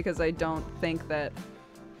stuff because I don't think that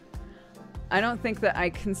I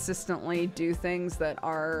consistently do things that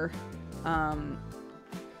are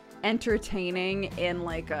entertaining in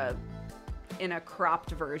like a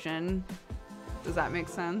cropped version. Does that make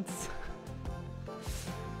sense?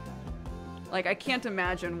 Like, I can't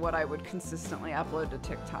imagine what I would consistently upload to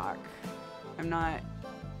TikTok. I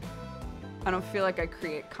don't feel like I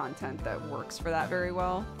create content that works for that very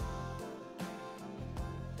well.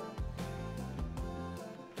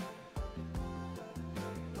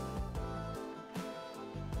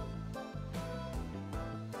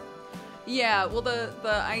 Yeah, well, the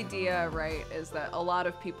idea, right, is that a lot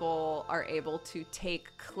of people are able to take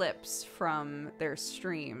clips from their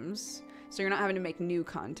streams. So you're not having to make new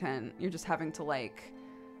content. You're just having to like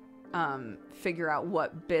figure out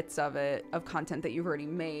what bits of content that you've already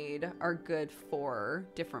made are good for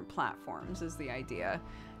different platforms is the idea.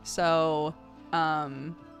 So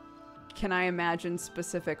can I imagine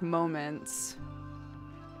specific moments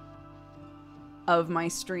of my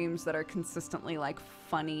streams that are consistently like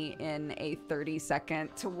funny in a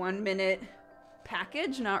 30-second to 1 minute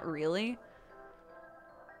package. Not really.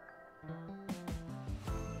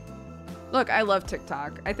 Look, I love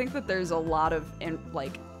TikTok. I think that there's a lot of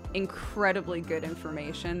incredibly good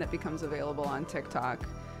information that becomes available on TikTok.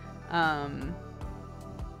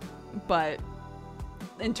 But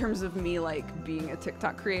in terms of me like being a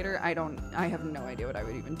TikTok creator, I have no idea what I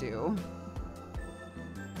would even do.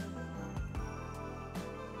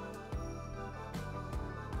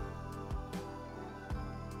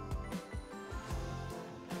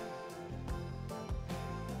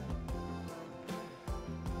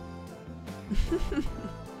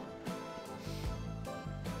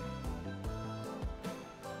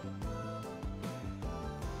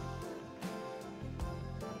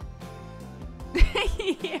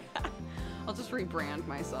 Yeah. I'll just rebrand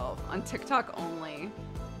myself on TikTok only.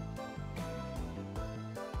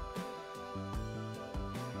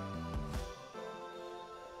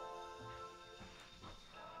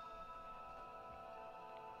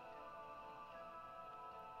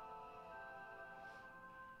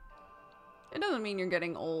 It doesn't mean you're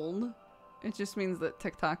getting old. It just means that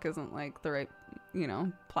TikTok isn't like the right, you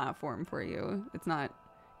know, platform for you. It's not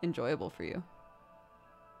enjoyable for you.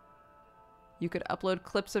 You could upload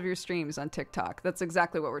clips of your streams on TikTok. That's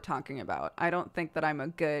exactly what we're talking about. I don't think that I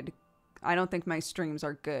don't think my streams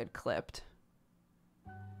are good clipped.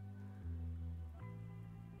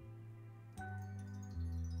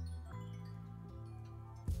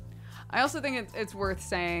 I also think it's worth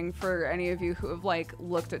saying for any of you who have like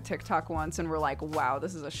looked at TikTok once and were like, wow,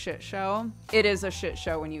 this is a shit show. It is a shit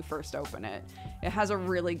show when you first open it. It has a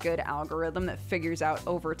really good algorithm that figures out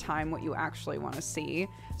over time what you actually want to see.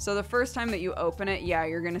 So the first time that you open it, yeah,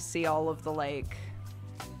 you're gonna see all of the like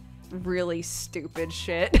really stupid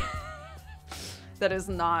shit that is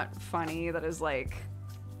not funny, that is like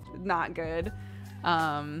not good.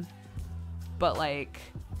 But like,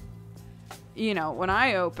 you know, when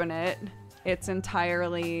I open it, it's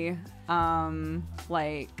entirely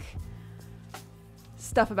like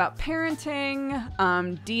stuff about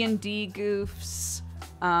parenting, D&D goofs,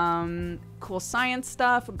 cool science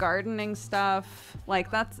stuff, gardening stuff.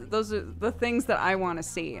 Like those are the things that I want to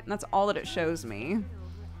see, and that's all that it shows me.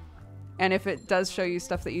 And if it does show you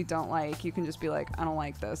stuff that you don't like, you can just be like, I don't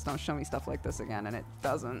like this, don't show me stuff like this again, and it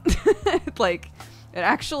doesn't. Like, it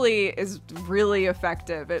actually is really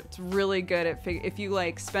effective. It's really good at if you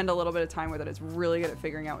like spend a little bit of time with it, it's really good at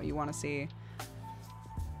figuring out what you want to see.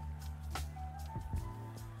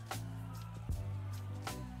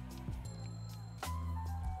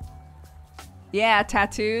 Yeah,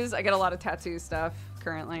 tattoos. I get a lot of tattoo stuff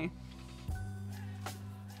currently.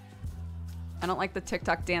 I don't like the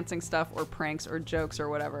TikTok dancing stuff or pranks or jokes or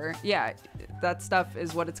whatever. Yeah, that stuff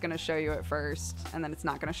is what it's going to show you at first, and then it's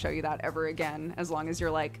not going to show you that ever again as long as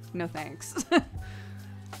you're like, no thanks.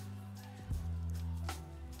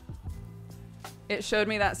 It showed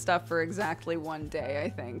me that stuff for exactly 1 day, I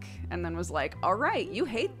think, and then was like, all right, you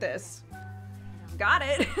hate this. Got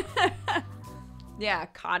it. Yeah,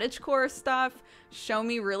 cottagecore stuff. Show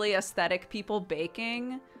me really aesthetic people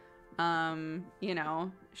baking. You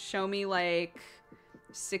know, show me like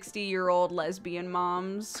 60-year-old lesbian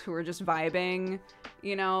moms who are just vibing,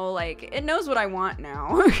 you know, like it knows what I want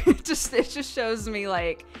now. It just shows me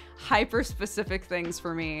like hyper specific things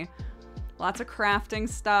for me. Lots of crafting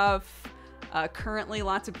stuff. Currently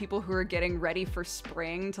lots of people who are getting ready for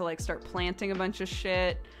spring to like start planting a bunch of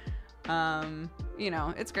shit. You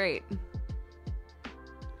know, it's great.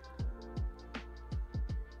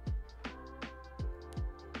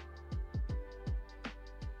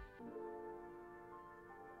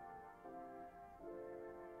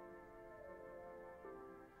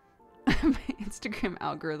 My Instagram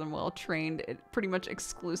algorithm, well trained, it pretty much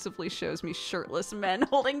exclusively shows me shirtless men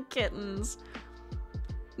holding kittens.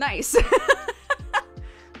 Nice.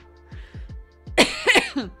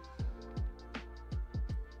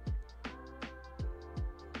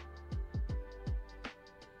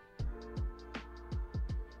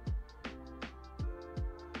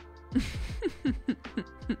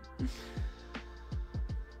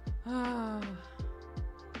 Oh.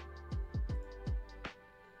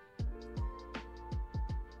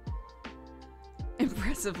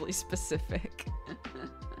 Impressively specific.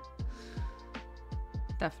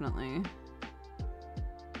 Definitely.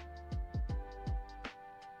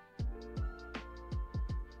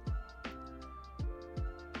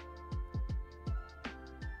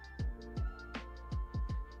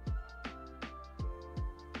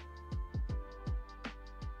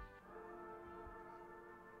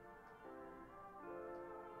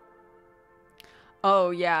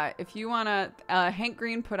 Oh yeah, if you wanna, Hank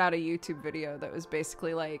Green put out a YouTube video that was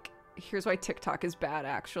basically like, here's why TikTok is bad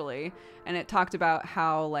actually, and it talked about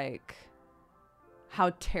how like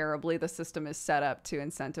how terribly the system is set up to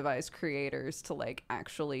incentivize creators to like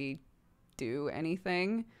actually do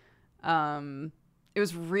anything. It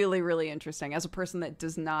was really, really interesting. As a person that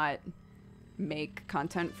does not make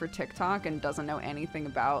content for TikTok and doesn't know anything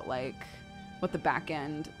about like what the back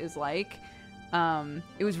end is like,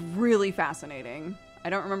 it was really fascinating. I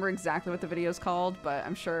don't remember exactly what the video is called, but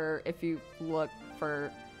I'm sure if you look for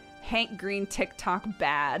Hank Green TikTok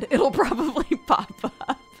bad, it'll probably pop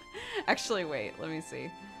up. Actually, wait, let me see.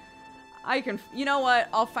 You know what?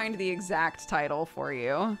 I'll find the exact title for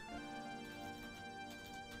you.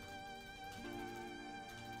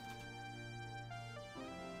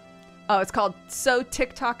 Oh, it's called So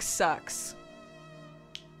TikTok Sucks.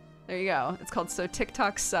 There you go. It's called So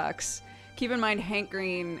TikTok Sucks. Keep in mind, Hank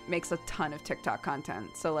Green makes a ton of TikTok content,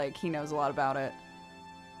 so like he knows a lot about it.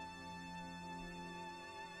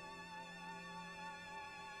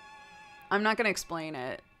 I'm not gonna explain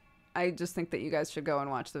it. I just think that you guys should go and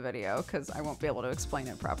watch the video because I won't be able to explain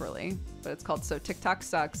it properly. But it's called So TikTok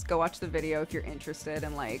Sucks. Go watch the video if you're interested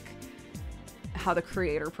in like how the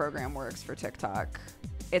creator program works for TikTok.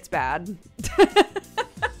 It's bad.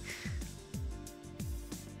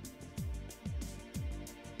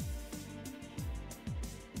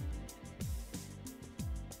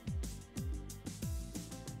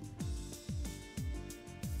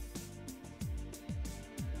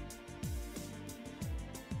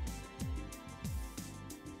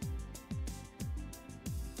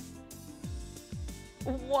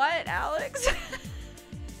 What, Alex?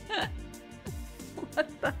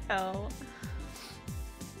 What the hell?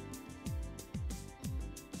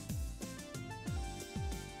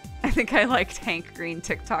 I think I liked Hank Green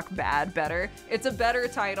TikTok bad better. It's a better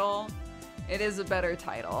title. It is a better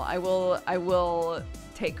title. I will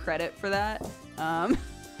take credit for that.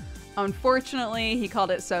 Unfortunately, he called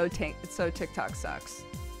it So TikTok Sucks.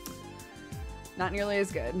 Not nearly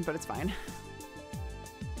as good, but it's fine.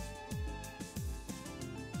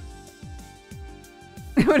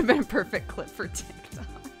 It would have been a perfect clip for TikTok.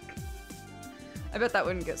 I bet that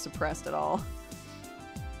wouldn't get suppressed at all.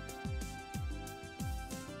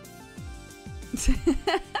 Oh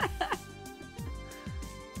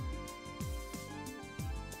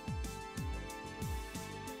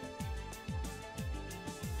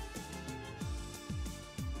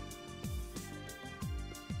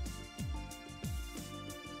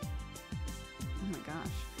my gosh.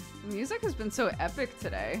 The music has been so epic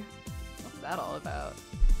today. What's that all about?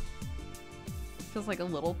 Feels like a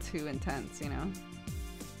little too intense, you know?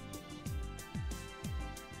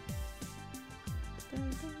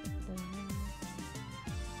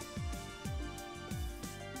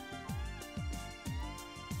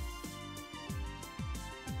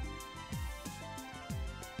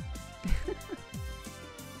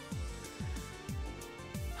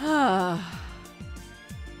 I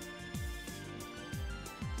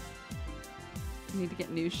need to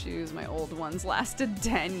get new shoes. My old ones lasted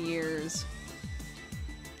 10 years.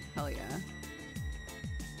 Hell yeah.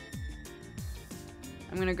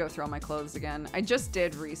 I'm gonna go through all my clothes again. I just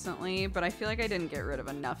did recently, but I feel like I didn't get rid of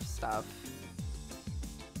enough stuff.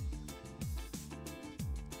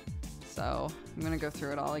 So I'm gonna go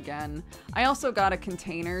through it all again. I also got a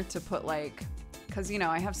container to put like, cause you know,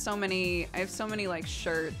 I have so many like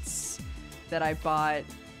shirts that I bought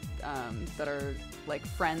that are like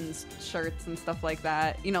friends shirts and stuff like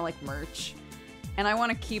that, you know, like merch. And I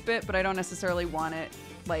want to keep it, but I don't necessarily want it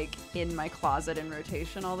like in my closet in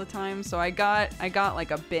rotation all the time. So I got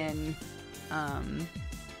like a bin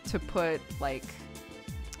to put like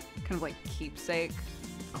kind of like keepsake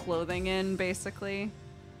clothing in, basically.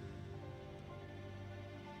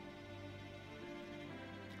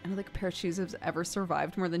 I don't think a pair of shoes has ever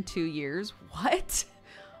survived more than 2 years. What?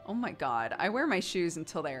 Oh my god. I wear my shoes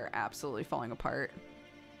until they are absolutely falling apart.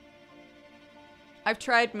 I've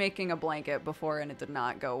tried making a blanket before and it did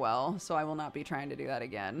not go well, so I will not be trying to do that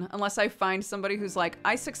again. Unless I find somebody who's like,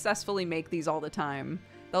 I successfully make these all the time.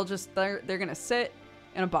 They're gonna sit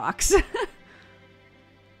in a box.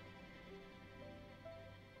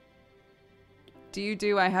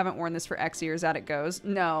 Do I haven't worn this for X years at it goes?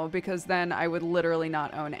 No, because then I would literally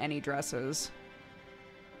not own any dresses.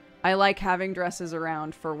 I like having dresses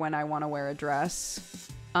around for when I want to wear a dress.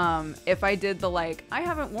 If I did the like, I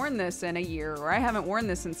haven't worn this in a year or I haven't worn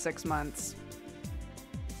this in 6 months,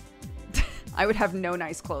 I would have no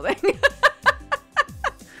nice clothing.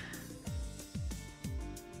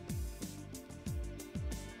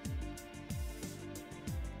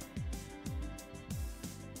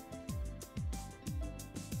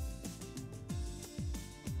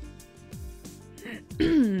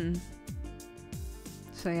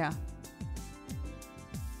 So yeah.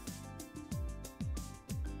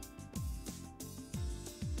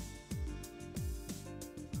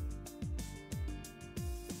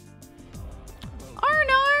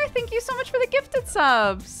 Arnar, thank you so much for the gifted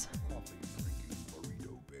subs.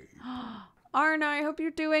 Arnar, I hope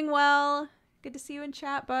you're doing well. Good to see you in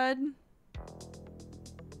chat, bud.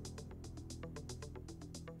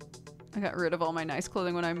 I got rid of all my nice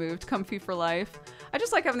clothing when I moved. Comfy for life. I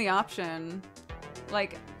just like having the option.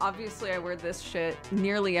 Like, obviously I wear this shit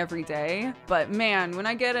nearly every day, but man, when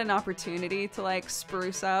I get an opportunity to like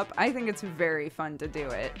spruce up, I think it's very fun to do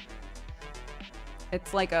it.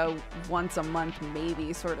 It's like a once a month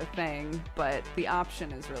maybe sort of thing, but the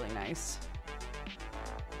option is really nice.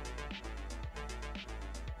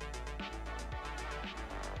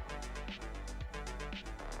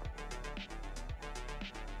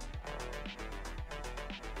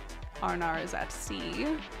 Arnar is at sea.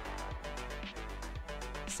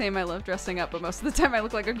 Same, I love dressing up, but most of the time I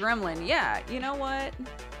look like a gremlin. Yeah, you know what?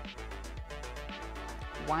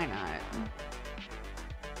 Why not?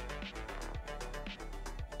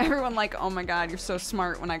 Everyone like, oh my god, you're so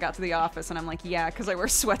smart when I got to the office. And I'm like, yeah, because I wear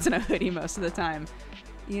sweats and a hoodie most of the time.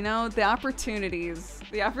 You know, the opportunities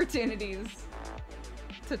to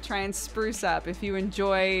try and spruce up if you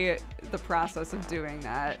enjoy the process of doing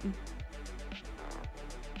that.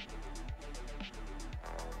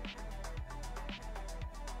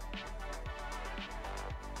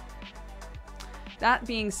 That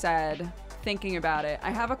being said, thinking about it,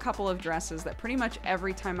 I have a couple of dresses that pretty much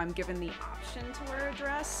every time I'm given the option to wear a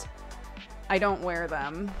dress, I don't wear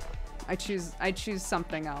them. I choose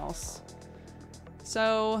something else.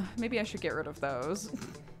 So maybe I should get rid of those.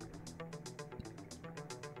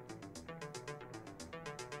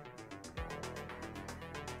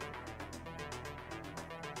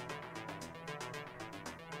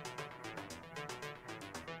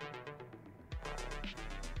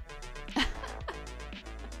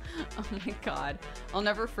 Oh my god. I'll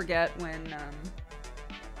never forget when,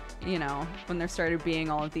 you know, when there started being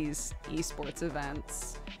all of these esports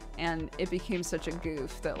events, and it became such a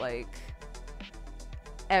goof that, like,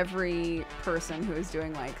 every person who was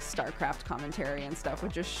doing, like, StarCraft commentary and stuff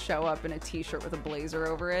would just show up in a t-shirt with a blazer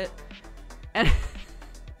over it. And,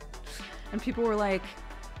 and people were like,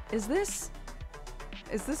 is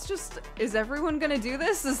everyone gonna do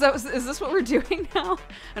this? Is this what we're doing now?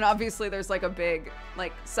 And obviously there's like a big,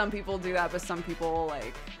 like, some people do that, but some people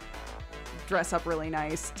like dress up really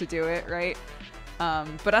nice to do it, right?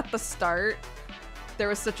 But at the start, there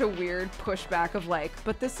was such a weird pushback of like,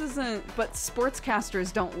 but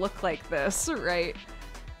sportscasters don't look like this, right?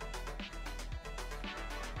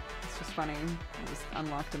 It's just funny. I just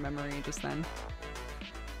unlocked a memory just then.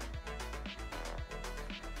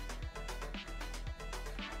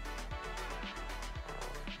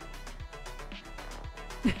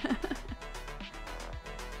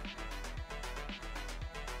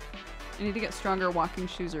 I need to get stronger walking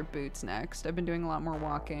shoes or boots next. I've been doing a lot more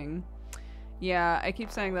walking. Yeah, I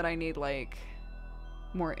keep saying that I need like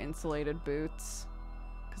more insulated boots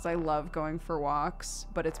because I love going for walks,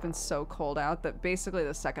 but it's been so cold out that basically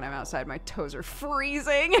the second I'm outside, my toes are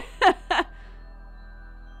freezing.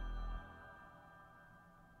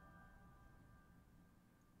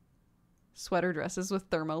 Sweater dresses with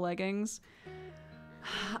thermo leggings.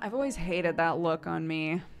 I've always hated that look on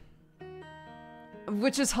me.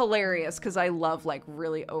 Which is hilarious because I love like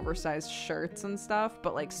really oversized shirts and stuff,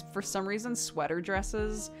 but like for some reason sweater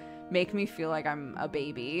dresses make me feel like I'm a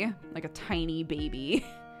baby, like a tiny baby.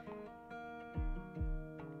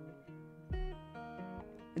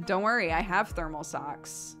 Don't worry, I have thermal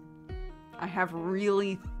socks. I have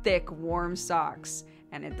really thick, warm socks,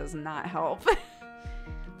 and it does not help.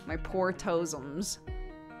 My poor toesums.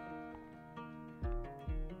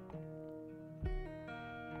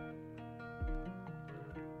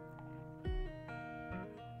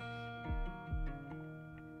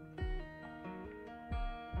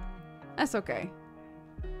 That's okay.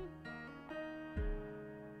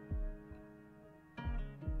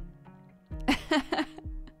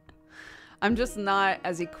 I'm just not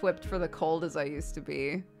as equipped for the cold as I used to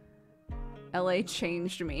be. LA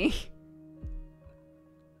changed me.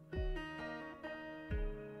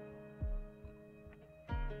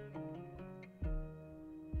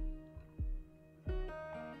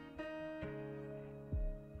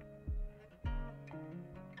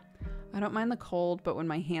 I don't mind the cold, but when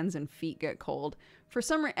my hands and feet get cold, for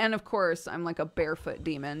some reason, and of course, I'm like a barefoot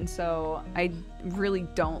demon, so I really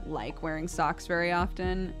don't like wearing socks very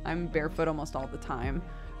often. I'm barefoot almost all the time,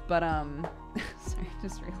 but sorry, I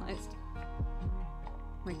just realized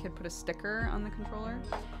my kid put a sticker on the controller.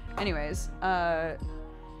 Anyways,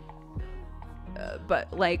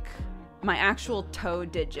 but like my actual toe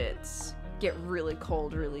digits get really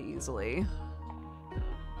cold really easily.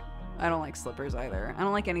 I don't like slippers either. I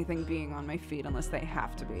don't like anything being on my feet unless they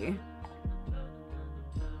have to be.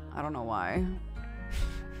 I don't know why.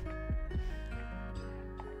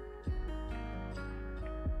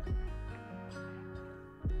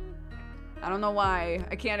 I don't know why.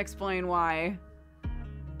 I can't explain why.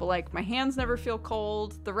 But like my hands never feel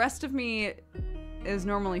cold. The rest of me is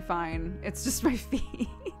normally fine. It's just my feet.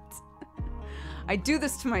 I do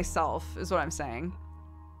this to myself, is what I'm saying.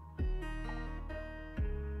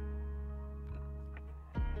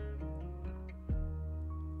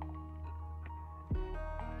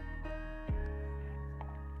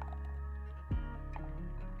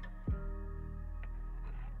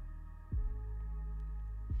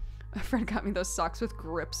 My friend got me those socks with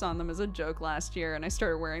grips on them as a joke last year, and I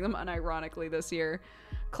started wearing them unironically this year.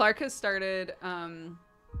 Clark has started,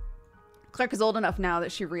 Clark is old enough now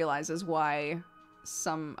that she realizes why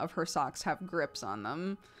some of her socks have grips on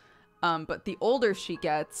them. But the older she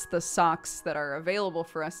gets, the socks that are available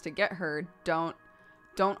for us to get her don't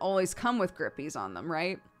always come with grippies on them,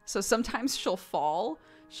 right? So sometimes she'll fall.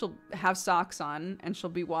 She'll have socks on and she'll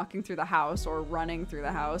be walking through the house or running through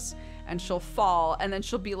the house and she'll fall and then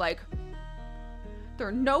she'll be like, there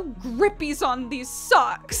are no grippies on these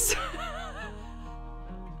socks.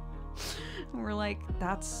 And we're like,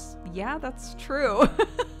 that's true.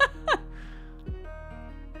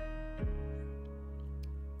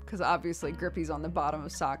 Because obviously grippies on the bottom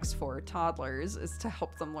of socks for toddlers is to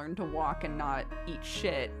help them learn to walk and not eat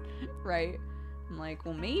shit, right? I'm like,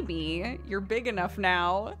 well, maybe you're big enough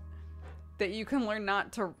now that you can learn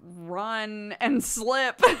not to run and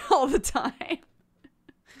slip all the time.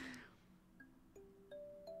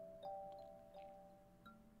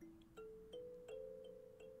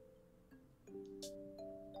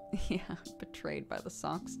 Yeah, betrayed by the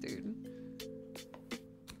socks, dude.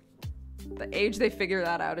 The age they figure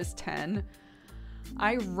that out is 10.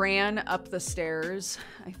 I ran up the stairs,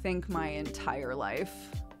 I think, my entire life.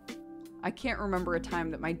 I can't remember a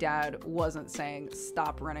time that my dad wasn't saying,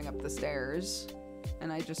 stop running up the stairs.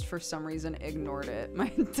 And I just, for some reason, ignored it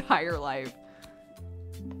my entire life.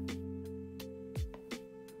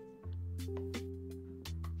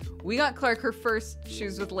 We got Clark her first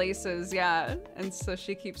shoes with laces, yeah. And so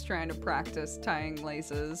she keeps trying to practice tying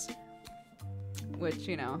laces. Which,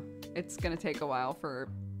 you know, it's gonna take a while for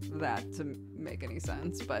that to make any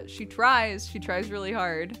sense. But she tries. She tries really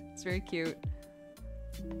hard. It's very cute.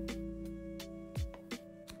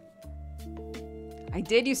 I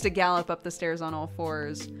did used to gallop up the stairs on all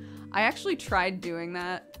fours. I actually tried doing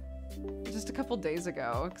that just a couple days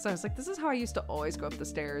ago because I was like, this is how I used to always go up the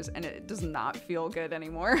stairs and it does not feel good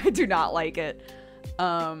anymore. I do not like it.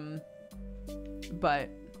 But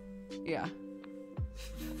yeah.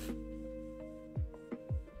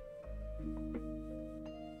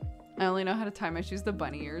 I only know how to tie my shoes the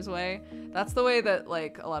bunny ears way. That's the way that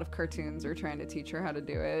like a lot of cartoons are trying to teach her how to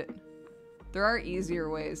do it. There are easier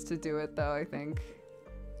ways to do it though, I think.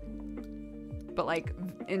 But like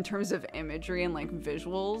in terms of imagery and like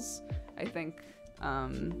visuals, I think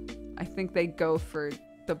they go for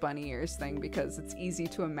the bunny ears thing because it's easy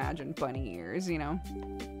to imagine bunny ears, you know?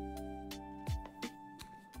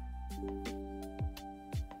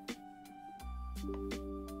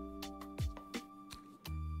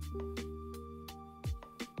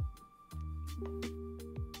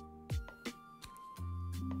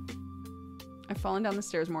 I've fallen down the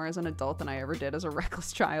stairs more as an adult than I ever did as a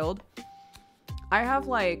reckless child. I have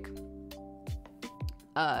like,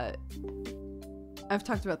 I've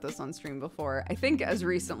talked about this on stream before. I think as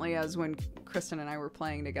recently as when Kristen and I were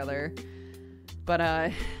playing together. But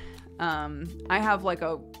I have like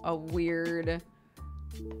a weird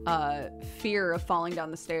fear of falling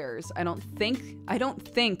down the stairs. I don't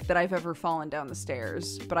think that I've ever fallen down the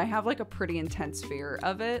stairs, but I have like a pretty intense fear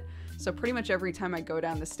of it. So pretty much every time I go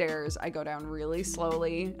down the stairs, I go down really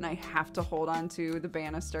slowly and I have to hold on to the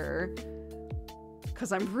banister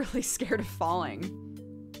because I'm really scared of falling.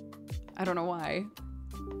 I don't know why.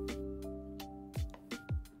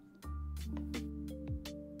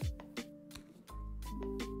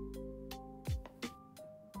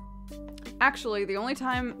 Actually, the only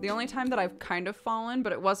time that I've kind of fallen,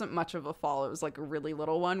 but it wasn't much of a fall, it was like a really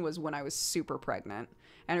little one, was when I was super pregnant.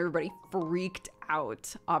 And everybody freaked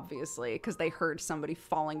out, obviously, because they heard somebody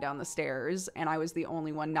falling down the stairs, and I was the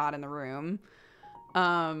only one not in the room.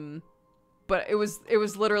 But it was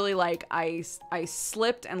literally like I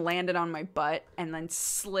slipped and landed on my butt, and then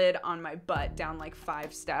slid on my butt down like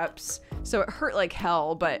 5 steps. So it hurt like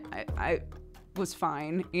hell, but I was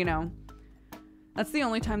fine, you know. That's the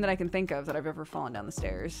only time that I can think of that I've ever fallen down the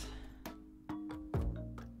stairs.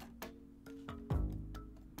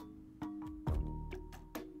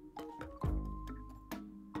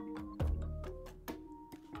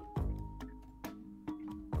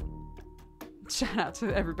 Shout out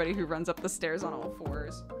to everybody who runs up the stairs on all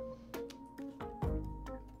fours.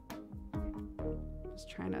 Just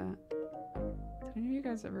trying to... Did any of you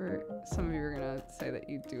guys ever... Some of you are gonna say that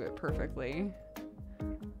you do it perfectly.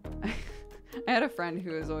 I had a friend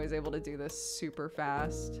who was always able to do this super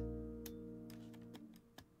fast.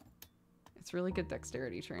 It's really good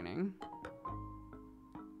dexterity training.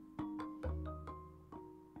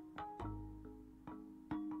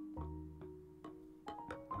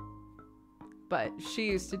 But she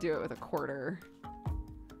used to do it with a quarter.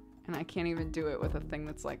 And I can't even do it with a thing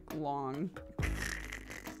that's like long.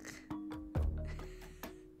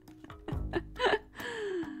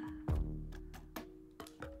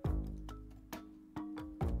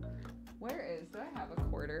 Where is, do I have a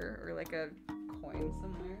quarter or like a coin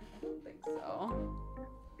somewhere? I don't think so.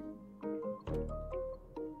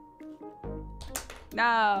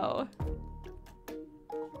 No.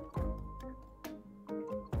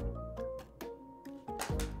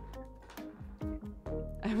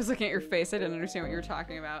 I was looking at your face. I didn't understand what you were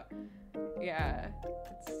talking about. Yeah,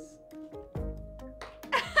 it's...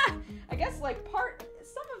 I guess like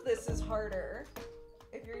some of this is harder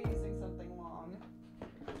if you're using something long.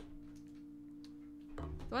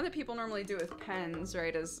 The one that people normally do with pens,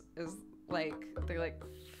 right, is like they like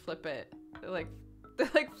flip it. They like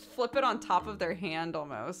flip it on top of their hand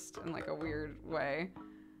almost in like a weird way.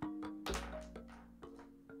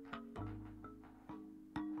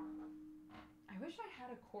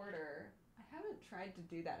 Quarter. I haven't tried to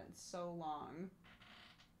do that in so long.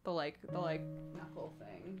 The like knuckle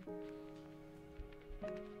thing. I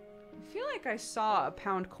feel like I saw a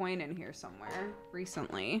pound coin in here somewhere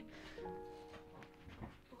recently.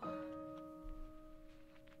 I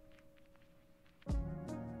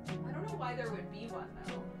don't know why there would be one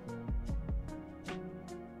though.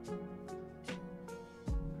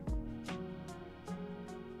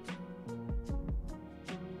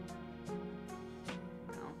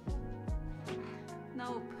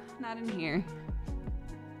 Nope, not in here.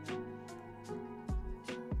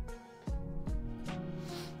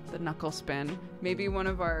 The knuckle spin. Maybe one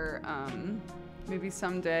of our, maybe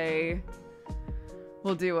someday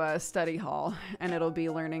we'll do a study hall and it'll be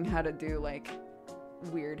learning how to do like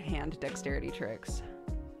weird hand dexterity tricks.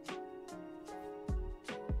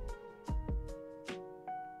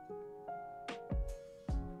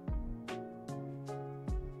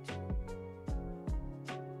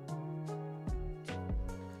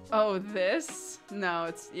 Oh, this? No,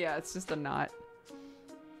 it's just a knot.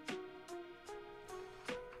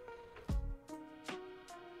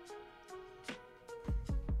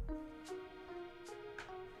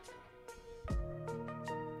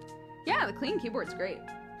 Yeah, the clean keyboard's great.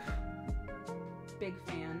 Big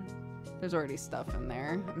fan. There's already stuff in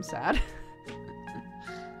there. I'm sad.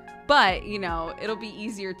 But, you know, it'll be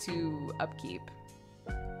easier to upkeep.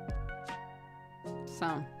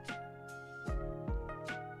 So...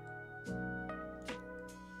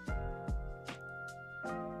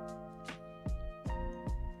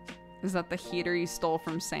 Is that the heater you stole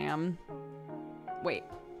from Sam? Wait.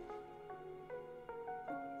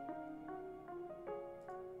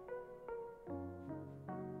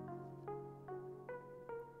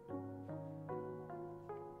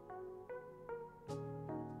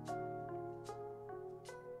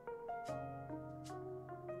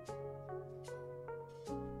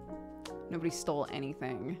 Nobody stole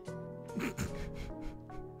anything.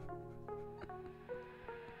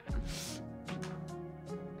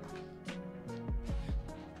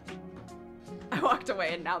 I walked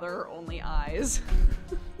away and now there are only eyes.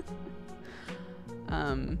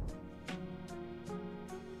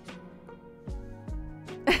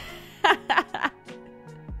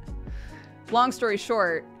 Long story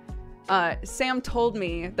short, Sam told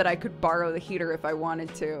me that I could borrow the heater if I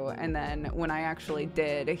wanted to, and then when I actually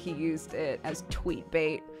did, he used it as tweet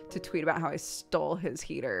bait to tweet about how I stole his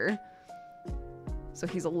heater. So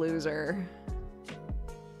he's a loser.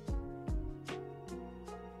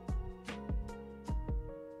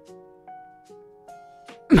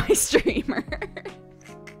 My streamer.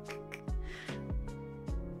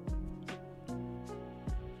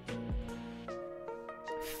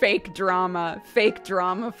 Fake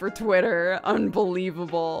drama for Twitter.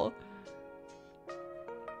 Unbelievable.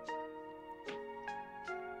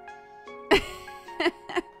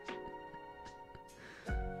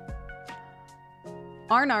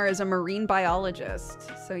 Arnar is a marine biologist,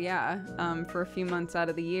 So yeah, for a few months out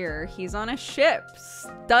of the year, he's on a ship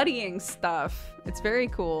studying stuff. It's very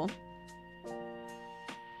cool.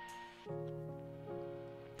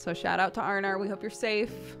 So shout out to Arnar. We hope you're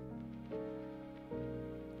safe.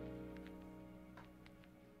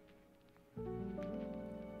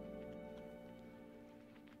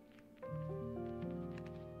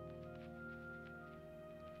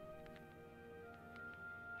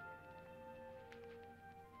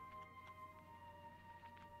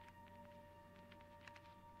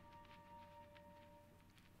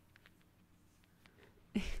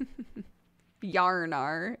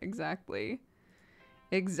 Yarnar, exactly.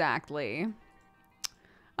 Exactly.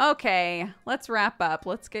 Okay, let's wrap up.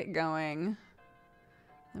 Let's get going.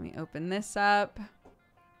 Let me open this up.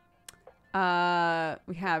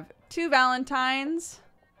 We have 2 Valentines.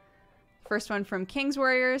 First one from King's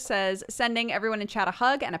Warrior says, sending everyone in chat a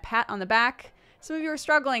hug and a pat on the back. Some of you are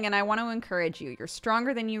struggling, and I want to encourage you. You're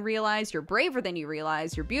stronger than you realize. You're braver than you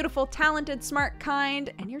realize. You're beautiful, talented, smart,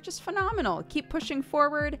 kind, and you're just phenomenal. Keep pushing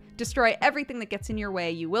forward. Destroy everything that gets in your way.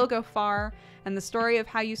 You will go far, and the story of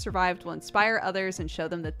how you survived will inspire others and show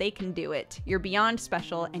them that they can do it. You're beyond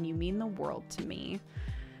special, and you mean the world to me.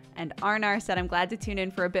 And Arnar said, I'm glad to tune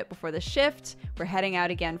in for a bit before the shift. We're heading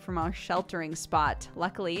out again from our sheltering spot.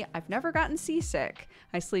 Luckily, I've never gotten seasick.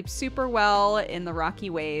 I sleep super well in the rocky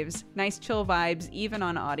waves. Nice chill vibes, even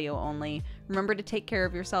on audio only. Remember to take care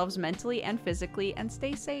of yourselves mentally and physically, and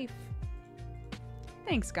stay safe.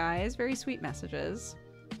 Thanks, guys. Very sweet messages.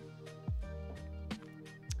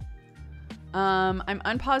 I'm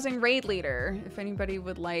unpausing raid leader if anybody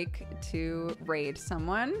would like to raid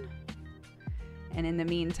someone. And in the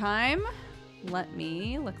meantime, let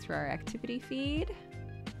me look through our activity feed.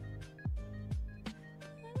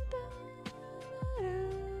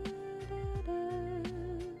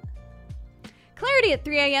 Clarity at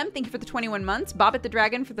 3 a.m. Thank you for the 21 months. Bobbit the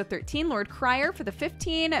Dragon for the 13. Lord Crier for the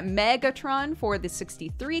 15. Megatron for the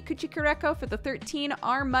 63. Kuchikareko for the 13.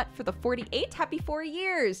 Armut for the 48. Happy 4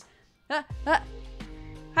 years.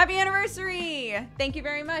 Happy anniversary. Thank you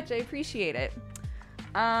very much. I appreciate it.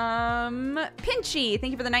 Pinchy,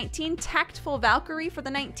 thank you for the 19. Tactful Valkyrie for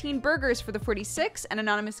the 19. Burgers for the 46. An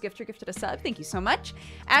anonymous gifter gifted a sub. Thank you so much.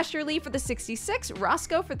 Asher Lee for the 66.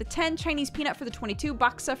 Roscoe for the 10. Chinese Peanut for the 22.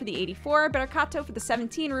 Boxa for the 84. Berkato for the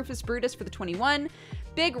 17. Rufus Brutus for the 21.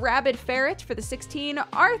 Big Rabid Ferret for the 16.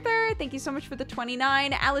 Arthur, thank you so much for the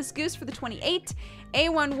 29. Alice Goose for the 28.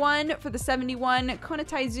 A11 for the 71.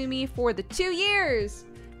 Konatai Zumi for the 2 years.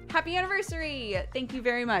 Happy anniversary! Thank you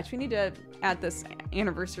very much. We need to add this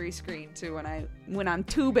anniversary screen to when I'm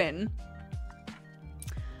tubing.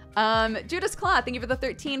 Judas Claw, thank you for the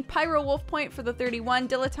 13. Pyro Wolf Point for the 31.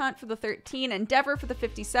 Dilettante for the 13. Endeavor for the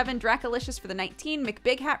 57. Dracolicious for the 19.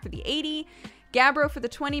 McBig Hat for the 80. Gabbro for the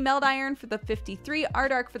 20. Meld Iron for the 53.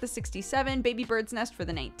 Ardark for the 67. Baby Bird's Nest for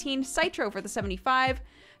the 19. Citro for the 75.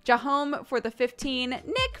 Jahome for the 15.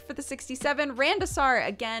 Nick for the 67. Randasar,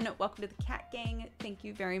 again, welcome to the Cat Gang. Thank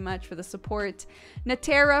you very much for the support.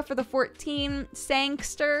 Natera for the 14.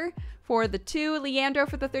 Sangster for the 2. Leandro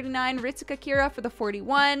for the 39. Ritsuka Kira for the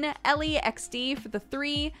 41. Ellie XD for the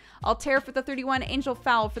 3. Altair for the 31. Angel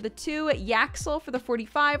Fowl for the 2. Yaxel for the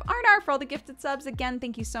 45. Arnar for all the gifted subs. Again,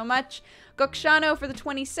 thank you so much. Gokshano for the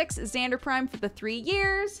 26. Xander Prime for the 3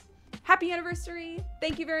 years. Happy anniversary.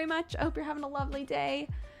 Thank you very much. I hope you're having a lovely day.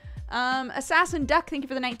 Assassin Duck, thank you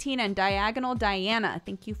for the 19. And Diagonal Diana,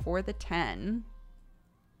 thank you for the 10.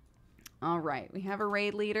 All right, we have a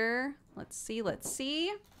raid leader. Let's see, let's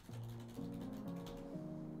see.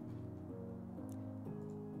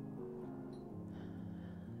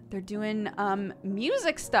 They're doing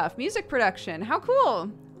music stuff, music production. How cool.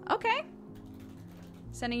 Okay.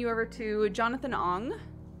 Sending you over to Jonathan Ong.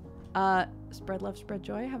 Spread love, spread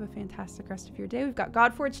joy. Have a fantastic rest of your day. We've got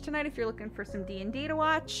Godforge tonight if you're looking for some D&D to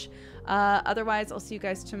watch. Otherwise, I'll see you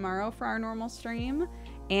guys tomorrow for our normal stream.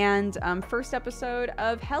 And first episode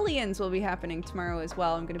of Hellions will be happening tomorrow as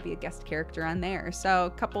well. I'm going to be a guest character on there. So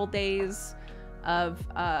a couple days of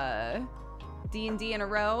D&D in a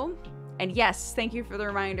row. And yes, thank you for the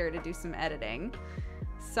reminder to do some editing.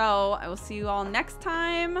 So I will see you all next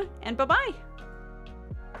time, and bye-bye.